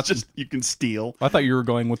real. Where it's just you can steal. I thought you were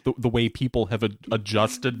going with the way people have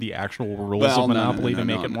adjusted the actual rules of Monopoly to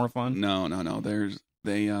make it more fun. No. There's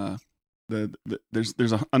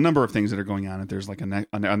a number of things that are going on. There's like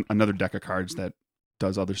another deck of cards that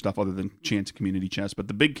does other stuff other than chance community chess. But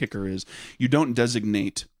the big kicker is you don't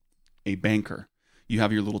designate a banker. You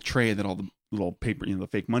have your little tray that all the little paper, the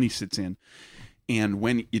fake money sits in. And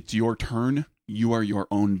when it's your turn, you are your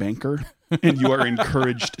own banker and you are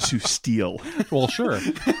encouraged to steal. Well, sure.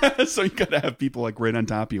 So you got to have people like right on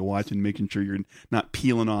top of you watching, making sure you're not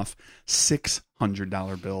peeling off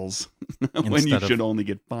 $600 bills when you should only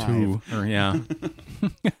get 5. 2, or yeah.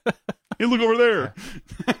 Hey, look over there.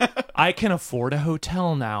 I can afford a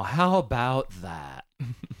hotel now. How about that?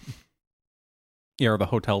 Yeah, or the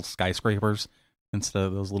hotel skyscrapers instead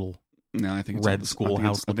of those little I think it's red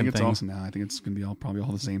schoolhouse looking things. Also now I think it's going to be probably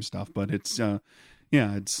all the same stuff, but it's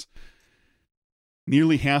it's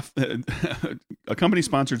nearly half. A company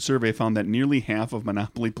sponsored survey found that nearly half of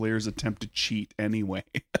Monopoly players attempt to cheat anyway.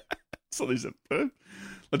 So they said,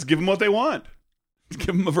 let's give them what they want. Let's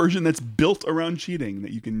give them a version that's built around cheating,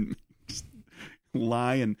 that you can just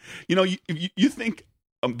lie and you think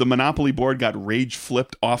the Monopoly board got rage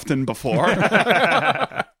flipped often before.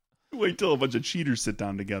 Wait till a bunch of cheaters sit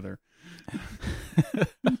down together.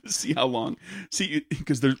 See how long. See,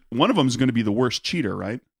 because one of them is going to be the worst cheater,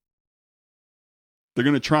 right? They're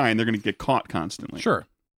going to try and they're going to get caught constantly. Sure.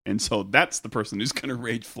 And so that's the person who's going to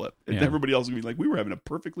rage flip. And everybody else will be like, we were having a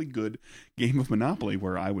perfectly good game of Monopoly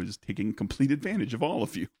where I was taking complete advantage of all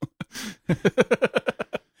of you.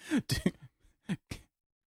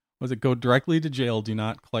 Was it go directly to jail, do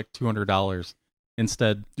not collect $200.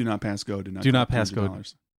 Instead, do not pass go. Do not pass go.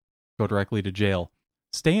 Go directly to jail.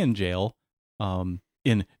 Stay in jail,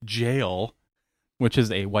 in jail, which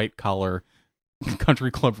is a white-collar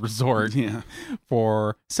country club resort,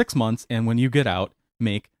 for 6 months, and when you get out,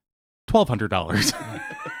 make $1,200.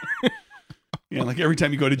 Yeah, like every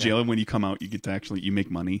time you go to jail and when you come out, you get to you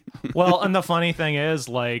make money. Well, and the funny thing is,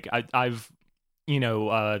 like, I've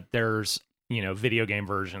there's video game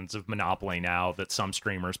versions of Monopoly now that some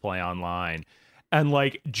streamers play online. And,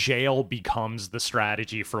 like, jail becomes the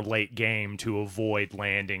strategy for late game to avoid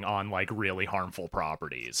landing on, like, really harmful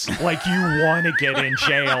properties. Like, you want to get in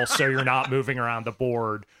jail so you're not moving around the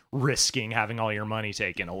board, risking having all your money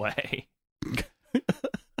taken away.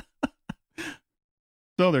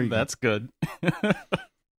 So there you That's good.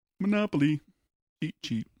 Monopoly.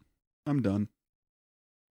 Cheat. I'm done.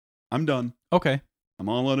 Okay. I'm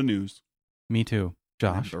all out of news. Me too.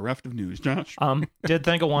 Josh? I'm bereft of news. Josh? Did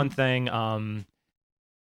think of one thing.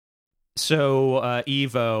 So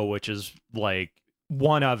Evo, which is like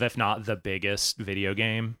one of, if not the biggest video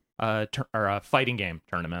game fighting game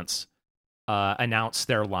tournaments, announced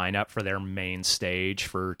their lineup for their main stage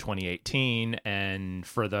for 2018, and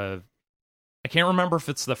I can't remember if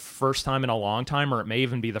it's the first time in a long time, or it may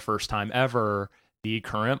even be the first time ever, the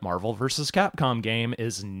current Marvel vs. Capcom game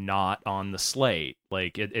is not on the slate.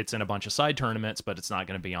 Like, it's in a bunch of side tournaments, but it's not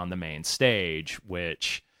going to be on the main stage,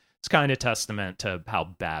 which is kind of testament to how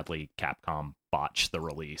badly Capcom botched the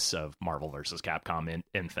release of Marvel vs. Capcom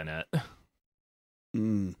Infinite.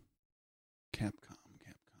 Capcom.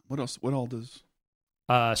 What else? What all does?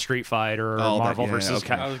 Street Fighter, Oh, Marvel that- yeah, vs.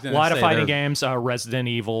 okay. Capcom. A lot of fighting games. Resident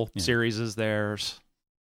Evil series is theirs.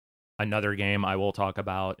 Another game I will talk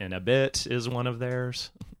about in a bit is one of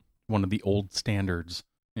theirs. One of the old standards.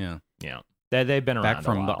 Yeah. Yeah. They've been around Back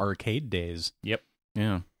from a the while. arcade days. Yep.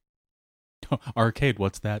 Yeah. Arcade,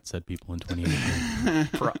 what's that? Said people in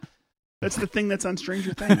 2018. That's the thing that's on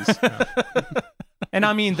Stranger Things. And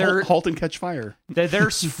I mean, Halt and Catch Fire.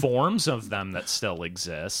 there's forms of them that still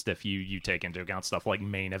exist if you take into account stuff like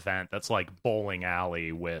Main Event. That's like bowling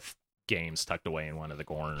alley with games tucked away in one of the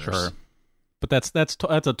corners. Sure. But that's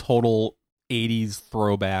a total 80s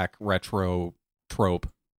throwback retro trope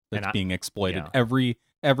that's being exploited. Yeah.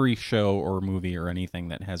 Every show or movie or anything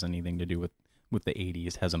that has anything to do with the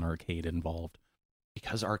 80s has an arcade involved.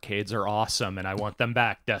 Because arcades are awesome and I want them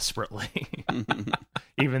back desperately.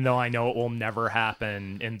 Even though I know it will never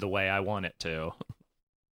happen in the way I want it to.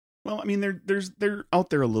 Well, I mean, they're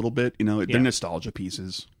out there a little bit. You know, they're nostalgia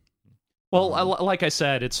pieces. Well, like I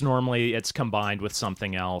said, it's combined with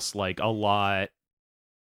something else, like a lot,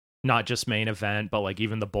 not just Main Event, but like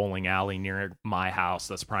even the bowling alley near my house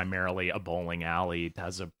that's primarily a bowling alley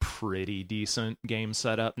has a pretty decent game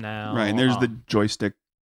setup now. Right, and there's the joystick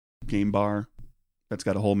game bar that's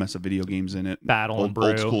got a whole mess of video games in it. Battle and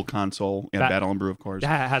Brew. Old school console. Yeah, Battle and Brew, of course.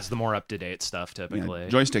 That has the more up-to-date stuff typically. Yeah,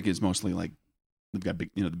 joystick is mostly like, they've got big,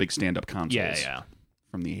 the big stand-up consoles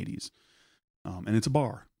from the 80s. And it's a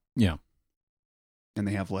bar. Yeah. And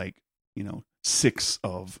they have like, six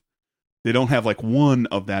of, they don't have like one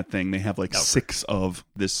of that thing. They have like six of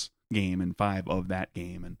this game and five of that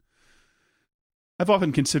game. And I've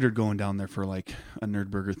often considered going down there for like a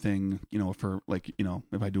Nerdburger thing, for like,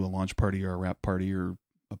 if I do a launch party or a wrap party or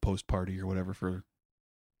a post party or whatever for.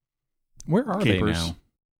 Where are Capers. they now?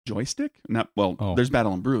 Joystick? There's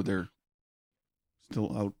Battle and Brew. They're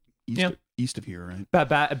still out east of here, right?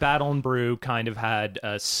 Battle and Brew kind of had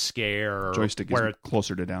a scare. Joystick is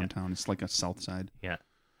closer to downtown. It's like a south side. Yeah.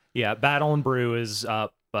 Yeah, Battle and Brew is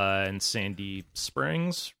up in Sandy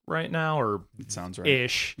Springs right now, or it sounds right.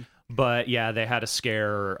 Ish. But yeah, they had a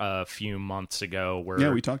scare a few months ago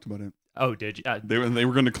where we talked about it. Oh, did you? They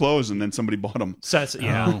were going to close, and then somebody bought them. So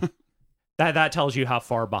that tells you how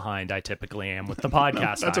far behind I typically am with the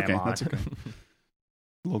podcast. That's okay. I am on. That's okay.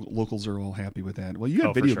 Locals are all happy with that. Well, you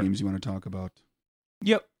have video games you want to talk about.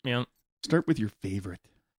 Yep. Yeah. Start with your favorite.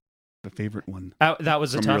 The favorite one. That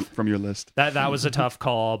was from your list. That was a tough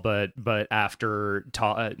call, but after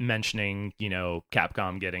mentioning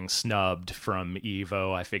Capcom getting snubbed from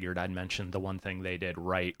Evo, I figured I'd mention the one thing they did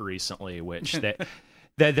right recently, which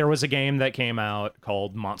there was a game that came out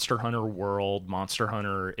called Monster Hunter World. Monster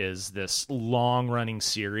Hunter is this long-running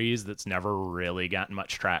series that's never really gotten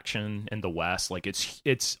much traction in the West. Like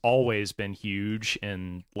it's always been huge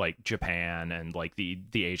in like Japan and like the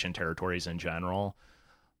Asian territories in general.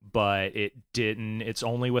 But it's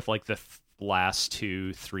only with like the last two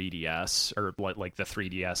 3DS or like the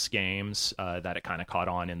 3DS games that it kind of caught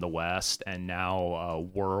on in the West. And now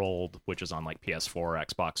World, which is on like PS4,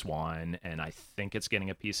 Xbox One, and I think it's getting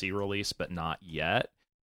a PC release, but not yet,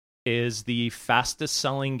 is the fastest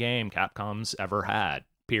selling game Capcom's ever had,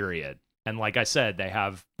 period. And like I said, they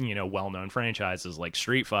have, well-known franchises like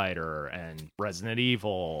Street Fighter and Resident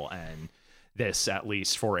Evil, and this, at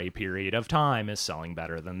least for a period of time, is selling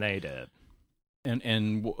better than they did.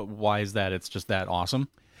 And why is that? It's just that awesome?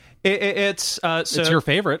 It's your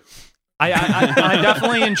favorite. I'm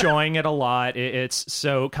definitely enjoying it a lot. It's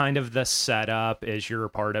so kind of the setup is you're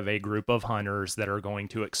part of a group of hunters that are going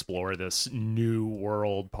to explore this new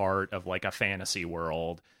world part of like a fantasy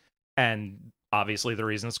world. And obviously the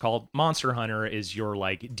reason it's called Monster Hunter is you're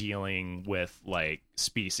like dealing with like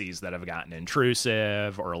species that have gotten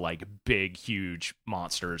intrusive or like big, huge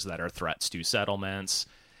monsters that are threats to settlements.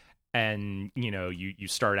 And, you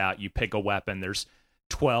start out, you pick a weapon. There's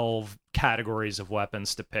 12 categories of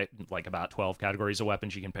weapons to pick, like about 12 categories of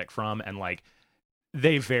weapons you can pick from. And like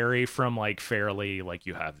they vary from like fairly, like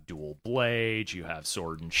you have dual blades, you have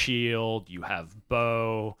sword and shield, you have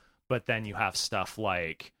bow, but then you have stuff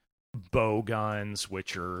like bow guns,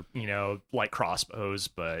 which are, like crossbows,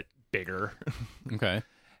 but bigger. Okay.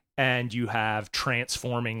 And you have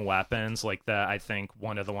transforming weapons, like I think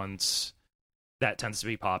one of the ones that tends to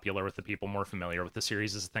be popular with the people more familiar with the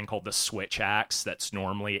series is a thing called the Switch Axe. That's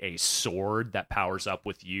normally a sword that powers up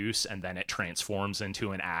with use, and then it transforms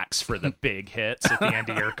into an axe for the big hits at the end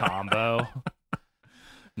of your combo.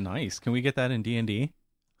 Nice. Can we get that in D&D?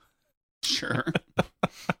 Sure.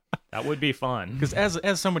 That would be fun. Because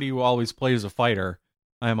as somebody who always plays a fighter,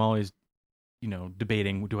 I'm always,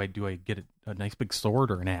 debating, do I get a nice big sword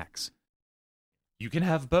or an axe? You can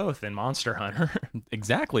have both in Monster Hunter.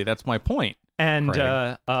 Exactly. That's my point. And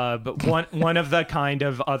but one of the kind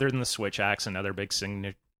of, other than the Switch Axe, another big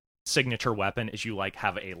signature weapon is you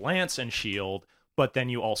have a lance and shield, but then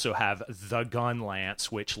you also have the gun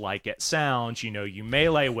lance, which, like it sounds, you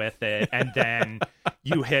melee with it, and then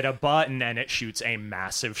you hit a button and it shoots a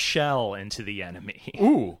massive shell into the enemy.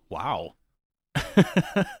 Ooh, wow.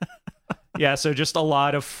 Yeah, so just a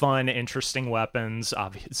lot of fun, interesting weapons.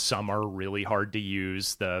 Some are really hard to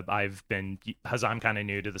use. Because I'm kind of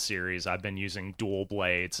new to the series, I've been using dual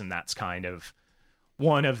blades, and that's kind of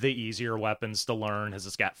one of the easier weapons to learn, as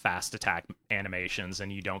it's got fast attack animations,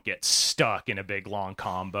 and you don't get stuck in a big long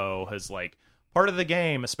combo. As part of the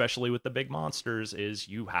game, especially with the big monsters, is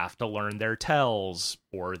you have to learn their tells,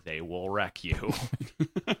 or they will wreck you.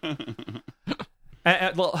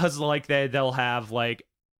 Because they'll have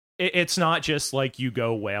it's not just you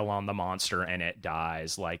go wail on the monster and it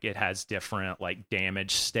dies. It has different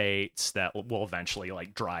damage states that will eventually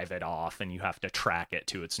drive it off, and you have to track it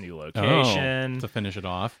to its new location to finish it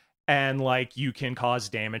off. And you can cause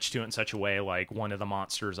damage to it in such a way, one of the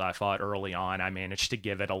monsters I fought early on, I managed to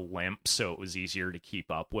give it a limp so it was easier to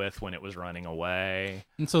keep up with when it was running away.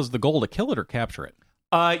 And so is the goal to kill it or capture it?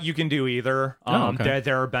 You can do either. Okay.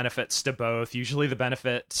 There are benefits to both. Usually the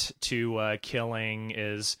benefit to killing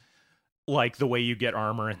is the way you get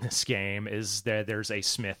armor in this game is there's a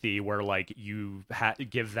smithy where you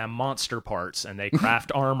give them monster parts, and they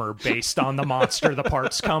craft armor based on the monster the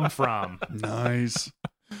parts come from. Nice.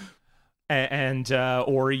 And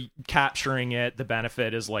or capturing it, the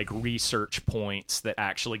benefit is research points that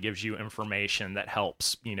actually gives you information that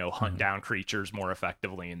helps hunt down creatures more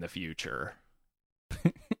effectively in the future.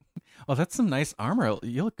 Oh, that's some nice armor.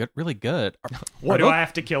 You look good, really good. What do I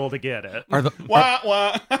have to kill to get it? Are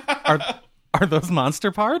those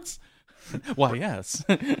monster parts? Why, yes.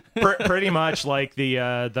 Pretty much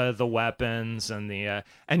the weapons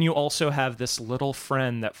and you also have this little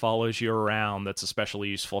friend that follows you around that's especially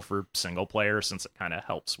useful for single player, since it kind of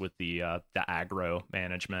helps with the aggro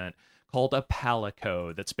management, called a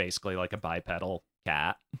palico. That's basically like a bipedal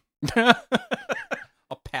cat.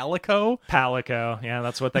 A palico? Palico, yeah,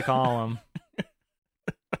 that's what they call them.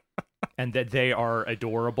 And that they are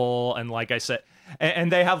adorable, and like I said,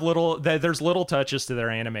 and they have there's little touches to their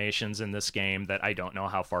animations in this game that I don't know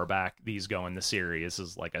how far back these go in the series.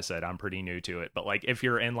 Is like I said, I'm pretty new to it, but if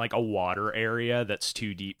you're in a water area that's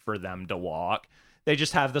too deep for them to walk, they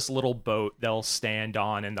just have this little boat they'll stand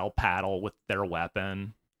on, and they'll paddle with their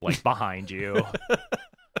weapon behind you.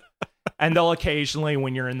 And they'll occasionally,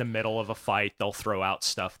 when you're in the middle of a fight, they'll throw out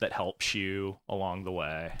stuff that helps you along the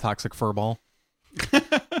way. Toxic furball.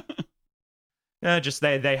 Just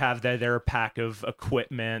they have their pack of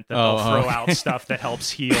equipment that they'll throw out stuff that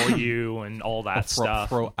helps heal you and all that stuff.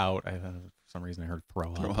 Throw out. For some reason I heard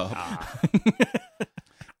throw up.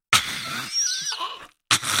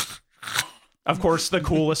 Of course, the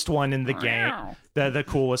coolest one in the game, the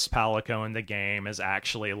coolest palico in the game is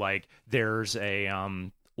actually there's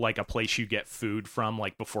a place you get food from.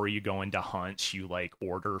 Before you go into hunts, you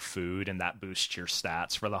order food, and that boosts your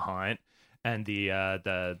stats for the hunt. And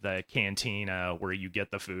the cantina where you get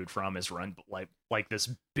the food from is run like this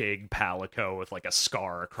big palico with a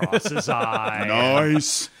scar across his eye.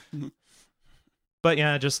 Nice. But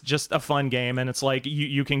yeah, just a fun game, and it's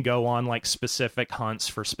you can go on specific hunts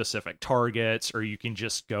for specific targets, or you can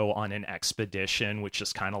just go on an expedition, which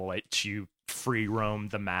just kind of lets you free roam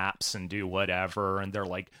the maps and do whatever. And they're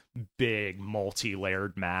big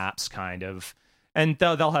multi-layered maps, kind of. And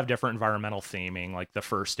they'll have different environmental theming. The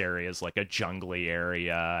first area is a jungly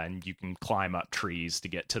area, and you can climb up trees to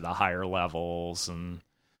get to the higher levels and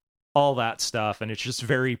all that stuff. And it's just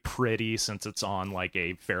very pretty, since it's on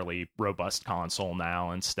a fairly robust console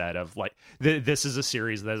now, instead of this is a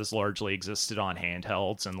series that has largely existed on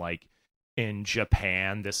handhelds. And in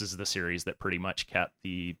Japan, this is the series that pretty much kept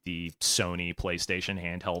the Sony PlayStation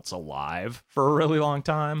handhelds alive for a really long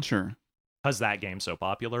time. Sure. Because that game's so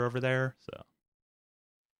popular over there. So.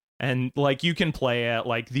 And you can play it,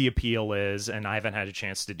 the appeal is, and I haven't had a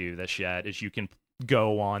chance to do this yet, is you can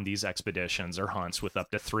go on these expeditions or hunts with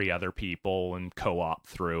up to 3 other people and co-op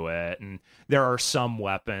through it. And there are some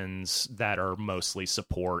weapons that are mostly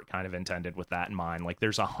support, kind of intended with that in mind. Like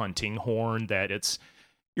there's a hunting horn that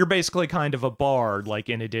you're basically kind of a bard. Like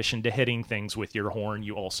in addition to hitting things with your horn,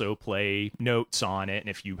 you also play notes on it. And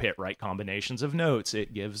if you hit right combinations of notes,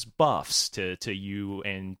 it gives buffs to you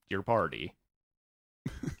and your party.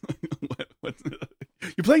 What's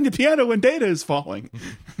you're playing the piano when data is falling.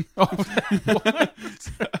 That's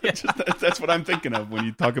what I'm thinking of when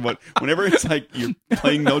you talk about whenever it's like you're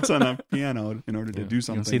playing notes on a piano in order to do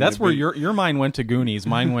something. See, that's where your mind went to Goonies.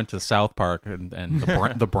 Mine went to South Park and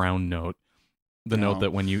the brown note, the note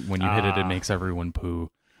that when you hit it, it makes everyone poo.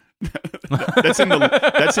 That's in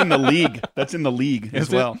the league. That's in the league as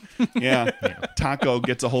well. Yeah. Taco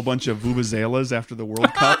gets a whole bunch of vuvuzelas after the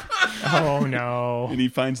World Cup. Oh no! And he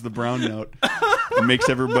finds the brown note and makes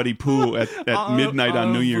everybody poo at midnight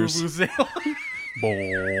on New Year's.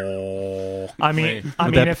 I mean,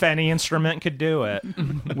 if any instrument could do it,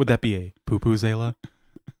 would that be a poo-poo-zela?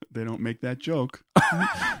 They don't make that joke.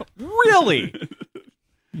 Really?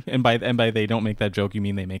 And by they don't make that joke, you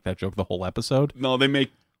mean they make that joke the whole episode? No, they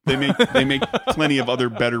make plenty of other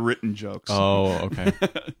better written jokes. Oh, okay.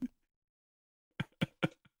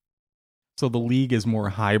 So the league is more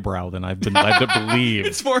highbrow than I've been led to believe.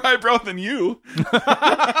 It's more highbrow than you.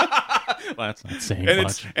 Well, that's not saying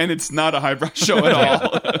much. It's not a highbrow show at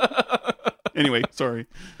all. Anyway, sorry.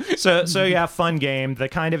 So yeah, fun game. The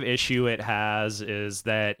kind of issue it has is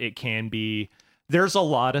that it can be. There's a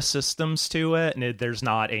lot of systems to it, and there's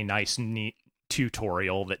not a nice, neat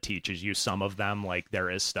tutorial that teaches you some of them. Like there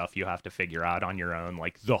is stuff you have to figure out on your own,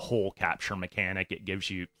 like the whole capture mechanic. It gives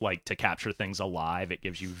you, like, to capture things alive, it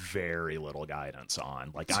gives you very little guidance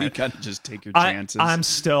on. Like, so you gotta just take your chances. I'm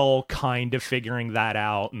still kind of figuring that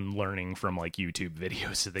out and learning from like YouTube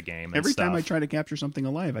videos of the game and every stuff. time I try to capture something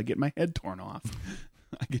alive, I get my head torn off.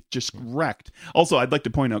 I get just wrecked. Also, I'd like to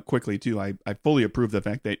point out quickly too, I fully approve the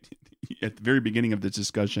fact that at the very beginning of this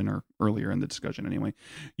discussion, or earlier in the discussion anyway,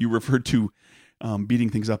 you referred to beating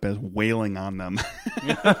things up as wailing on them.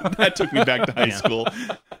 That took me back to high school.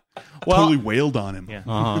 Totally wailed on him. Yeah.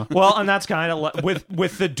 Uh-huh. Well, and that's kind of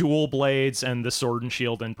with the dual blades and the sword and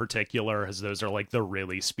shield in particular, as those are like the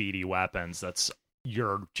really speedy weapons. That's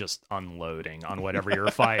you're just unloading on whatever you're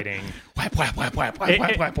fighting. Whap, whap, whap, whap, whap,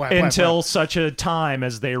 whap, whap, whap, until whap. Such a time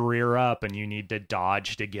as they rear up and you need to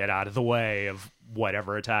dodge to get out of the way of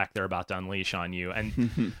whatever attack they're about to unleash on you.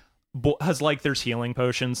 And has like there's healing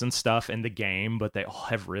potions and stuff in the game, but they all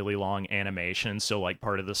have really long animations. So like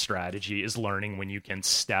part of the strategy is learning when you can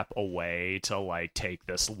step away to like take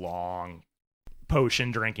this long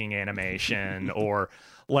potion drinking animation, or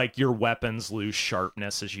like your weapons lose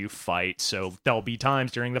sharpness as you fight. So there'll be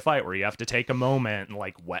times during the fight where you have to take a moment and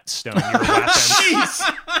like whetstone your weapon.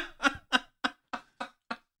 Jeez.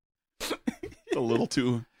 A little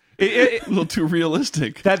too a little too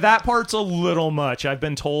realistic. That part's a little much. I've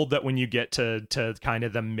been told that when you get to kind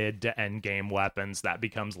of the mid to end game weapons, that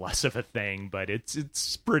becomes less of a thing, but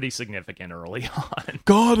it's pretty significant early on.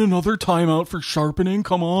 God, another timeout for sharpening?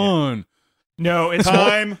 Come on. Yeah. No, it's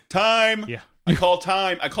time. Yeah. I call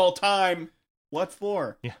time. What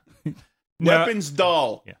for? Yeah. Weapons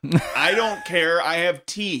dull. Yeah. I don't care. I have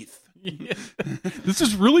teeth. This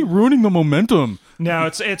is really ruining the momentum. No,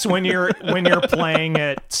 it's when you're playing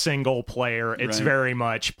it single player, it's right. Very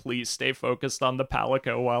much, please stay focused on the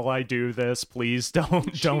Palico while I do this. Please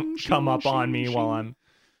don't come up on me while I'm.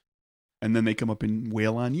 And then they come up and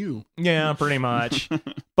wail on you. Yeah, pretty much.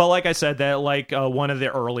 But like I said, that like one of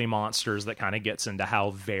the early monsters that kind of gets into how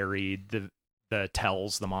varied the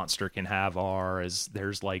tells the monster can have is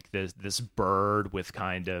there's like this bird with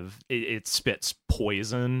kind of it spits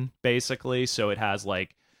poison basically, so it has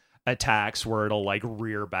like attacks where it'll like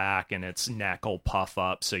rear back and its neck will puff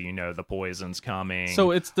up so you know the poison's coming.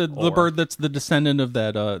 So it's the bird that's the descendant of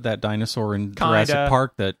that dinosaur in Jurassic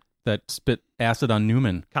Park that spit acid on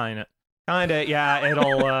Newman. Kinda, yeah.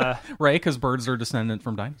 It'll right, because birds are descendant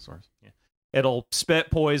from dinosaurs. Yeah. It'll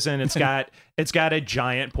spit poison. It's got a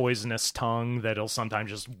giant poisonous tongue that'll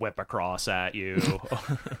sometimes just whip across at you.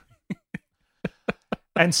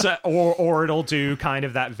 And so or it'll do kind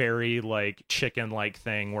of that very like chicken like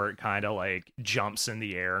thing where it kind of like jumps in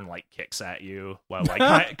the air and like kicks at you. Well,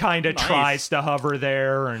 like kind of nice. Tries to hover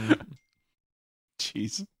there and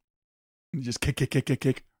jeez. Just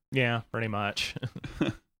kick. Yeah, pretty much.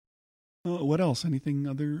 What else? Anything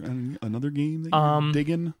another game that you're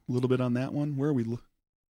digging? A little bit on that one. Where are we?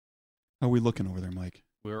 How are we looking over there, Mike?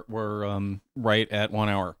 We're right at 1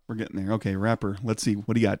 hour. We're getting there. Okay, Rapper. Let's see.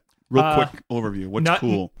 What do you got? Real quick overview. What's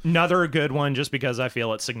cool? Another good one, just because I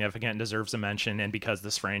feel it's significant and deserves a mention, and because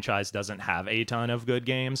this franchise doesn't have a ton of good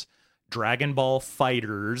games. Dragon Ball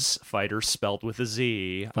Fighters, fighters spelled with a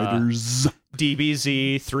Z. Fighters.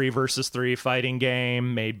 DBZ 3 versus 3 fighting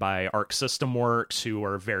game made by Arc System Works, who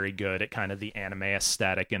are very good at kind of the anime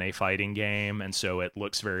aesthetic in a fighting game, and so it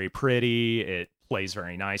looks very pretty. It plays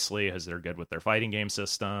very nicely as they're good with their fighting game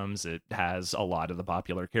systems. It has a lot of the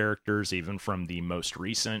popular characters, even from the most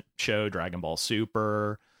recent show, Dragon Ball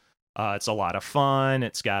Super. It's a lot of fun.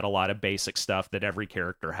 It's got a lot of basic stuff that every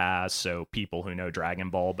character has, so people who know Dragon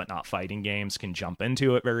Ball but not fighting games can jump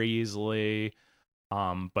into it very easily.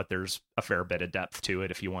 But there's a fair bit of depth to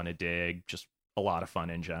it if you want to dig. Just a lot of fun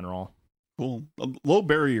in general. Cool. Low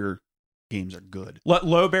barrier games are good.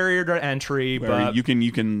 Low barrier to entry, Where but you can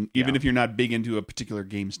even if you're not big into a particular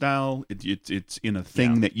game style, it's in a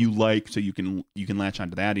thing that you like, so you can latch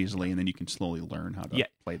onto that easily, and then you can slowly learn how to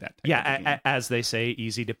play that type of game. As they say,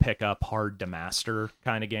 easy to pick up, hard to master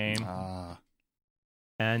kind of game.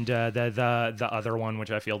 And the other one,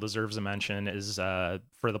 which I feel deserves a mention, is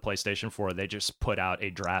for the PlayStation 4. They just put out a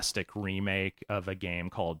drastic remake of a game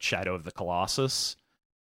called Shadow of the Colossus,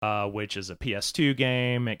 which is a PS2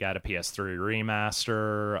 game. It got a PS3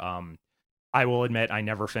 remaster. I will admit I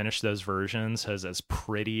never finished those versions, because as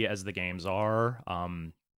pretty as the games are,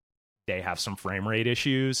 they have some frame rate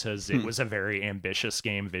issues, as it was a very ambitious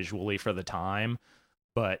game visually for the time.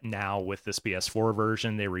 But now with this PS4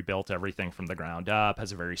 version, they rebuilt everything from the ground up,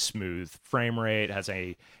 has a very smooth frame rate, has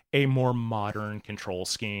a more modern control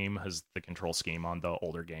scheme, as the control scheme on the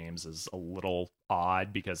older games is a little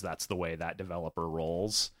odd because that's the way that developer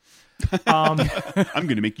rolls. I'm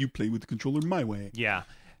going to make you play with the controller my way. Yeah.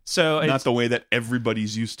 So not the way that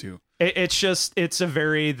everybody's used to.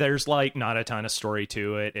 There's like not a ton of story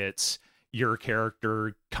to it. It's your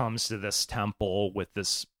character comes to this temple with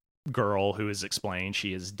this girl who is explained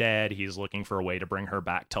she is dead. He's looking for a way to bring her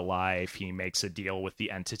back to life. He makes a deal with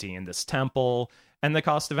the entity in this temple, and the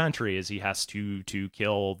cost of entry is he has to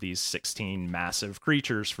kill these 16 massive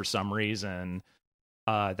creatures for some reason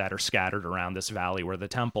that are scattered around this valley where the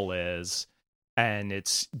temple is, and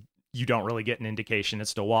you don't really get an indication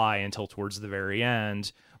as to why until towards the very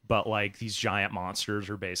end. But like, these giant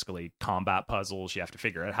monsters are basically combat puzzles. You have to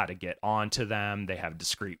figure out how to get onto them. They have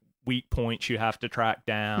discrete weak points you have to track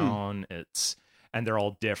down. And they're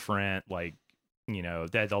all different. Like, you know,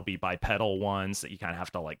 there'll be bipedal ones that you kind of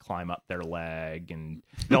have to like climb up their leg, and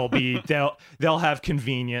they'll have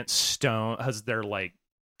convenient stone, as they're like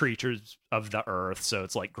creatures of the earth, so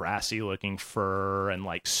it's like grassy looking fur and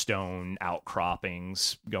like stone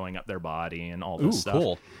outcroppings going up their body and all this stuff.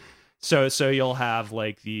 Cool. So you'll have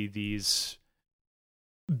like these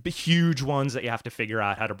huge ones that you have to figure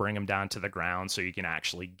out how to bring them down to the ground so you can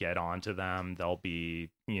actually get onto them. There'll be,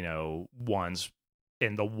 you know, ones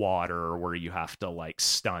in the water where you have to like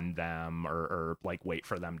stun them or like wait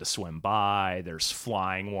for them to swim by. There's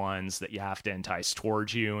flying ones that you have to entice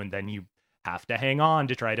towards you, and then you have to hang on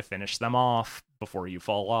to try to finish them off before you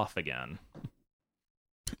fall off again.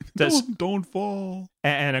 Don't fall.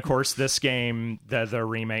 And of course, this game, the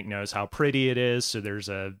remake knows how pretty it is, so there's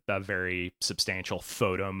a very substantial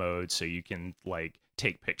photo mode, so you can like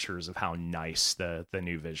take pictures of how nice the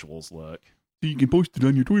new visuals look. So you can post it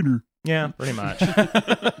on your Twitter. Yeah, pretty much.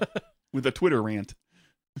 With a Twitter rant.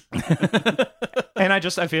 And I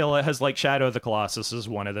feel it has like Shadow of the Colossus is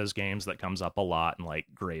one of those games that comes up a lot in like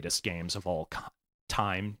greatest games of all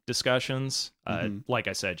time discussions. Like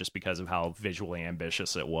I said, just because of how visually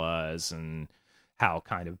ambitious it was and how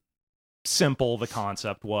kind of simple the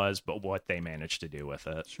concept was, but what they managed to do with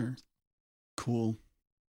it. Sure. Cool.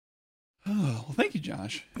 Oh, well, thank you,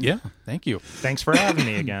 Josh. Yeah, thank you. Thanks for having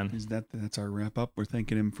me again. That's our wrap up. We're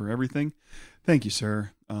thanking him for everything. Thank you,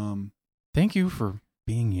 sir. Thank you for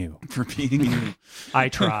being you. For being you. I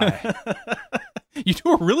try. You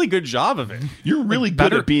do a really good job of it. You're really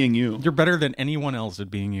good at being you. You're better than anyone else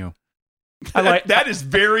at being you. I like that is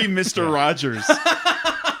very Mr. Rogers.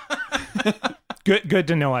 Good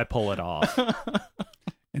to know I pull it off.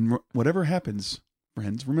 And whatever happens,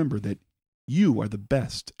 friends, remember that you are the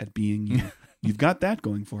best at being you. You've got that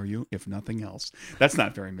going for you, if nothing else. That's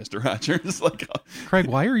not very Mr. Rogers. Craig,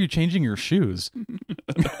 why are you changing your shoes?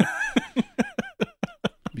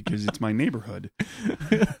 Because it's my neighborhood.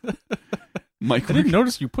 Mike, I didn't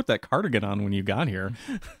notice you put that cardigan on when you got here.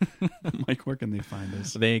 Mike, where can they find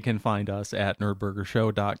us? They can find us at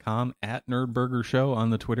nerdburgershow.com, at nerdburgershow on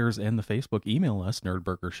the Twitters and the Facebook. Email us,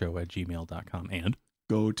 nerdburgershow@gmail.com, and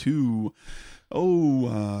go to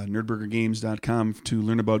nerdburgergames.com to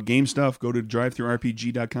learn about game stuff. Go to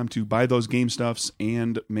drivethrurpg.com to buy those game stuffs,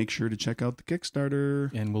 and make sure to check out the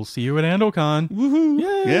Kickstarter. And we'll see you at AndoCon. Woohoo!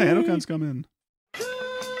 Yay! Yeah, AndoCon's coming.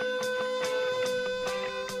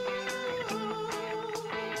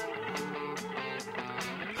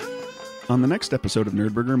 On the next episode of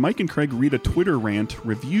Nerdburger, Mike and Craig read a Twitter rant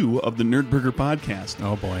review of the Nerdburger podcast.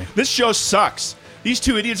 Oh, boy. This show sucks. These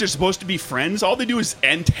two idiots are supposed to be friends. All they do is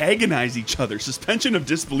antagonize each other. Suspension of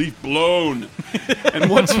disbelief blown. And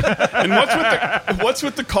what's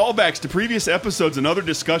with the callbacks to previous episodes and other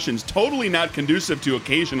discussions? Totally not conducive to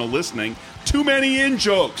occasional listening. Too many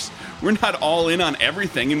in-jokes. We're not all in on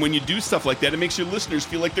everything, and when you do stuff like that, it makes your listeners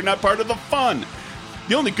feel like they're not part of the fun.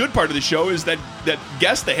 The only good part of the show is that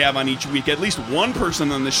guest they have on each week, at least one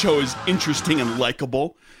person on the show is interesting and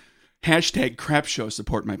likable. Hashtag crap show,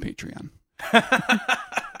 support my Patreon.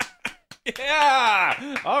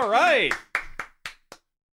 Yeah! All right.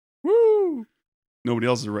 Woo! Nobody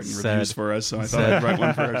else is writing reviews for us, so I thought I'd write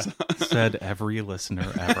one for ourselves. Said every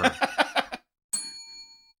listener ever.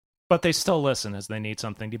 But they still listen as they need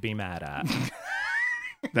something to be mad at.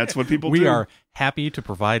 That's what people do. We are happy to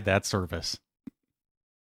provide that service.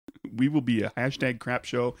 We will be a hashtag crap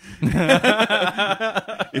show.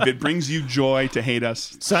 If it brings you joy to hate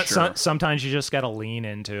us, sure. Sometimes you just got to lean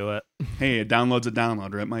into it. Hey, a download's a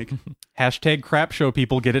download, right, Mike? Hashtag crap show,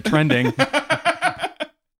 people, get it trending.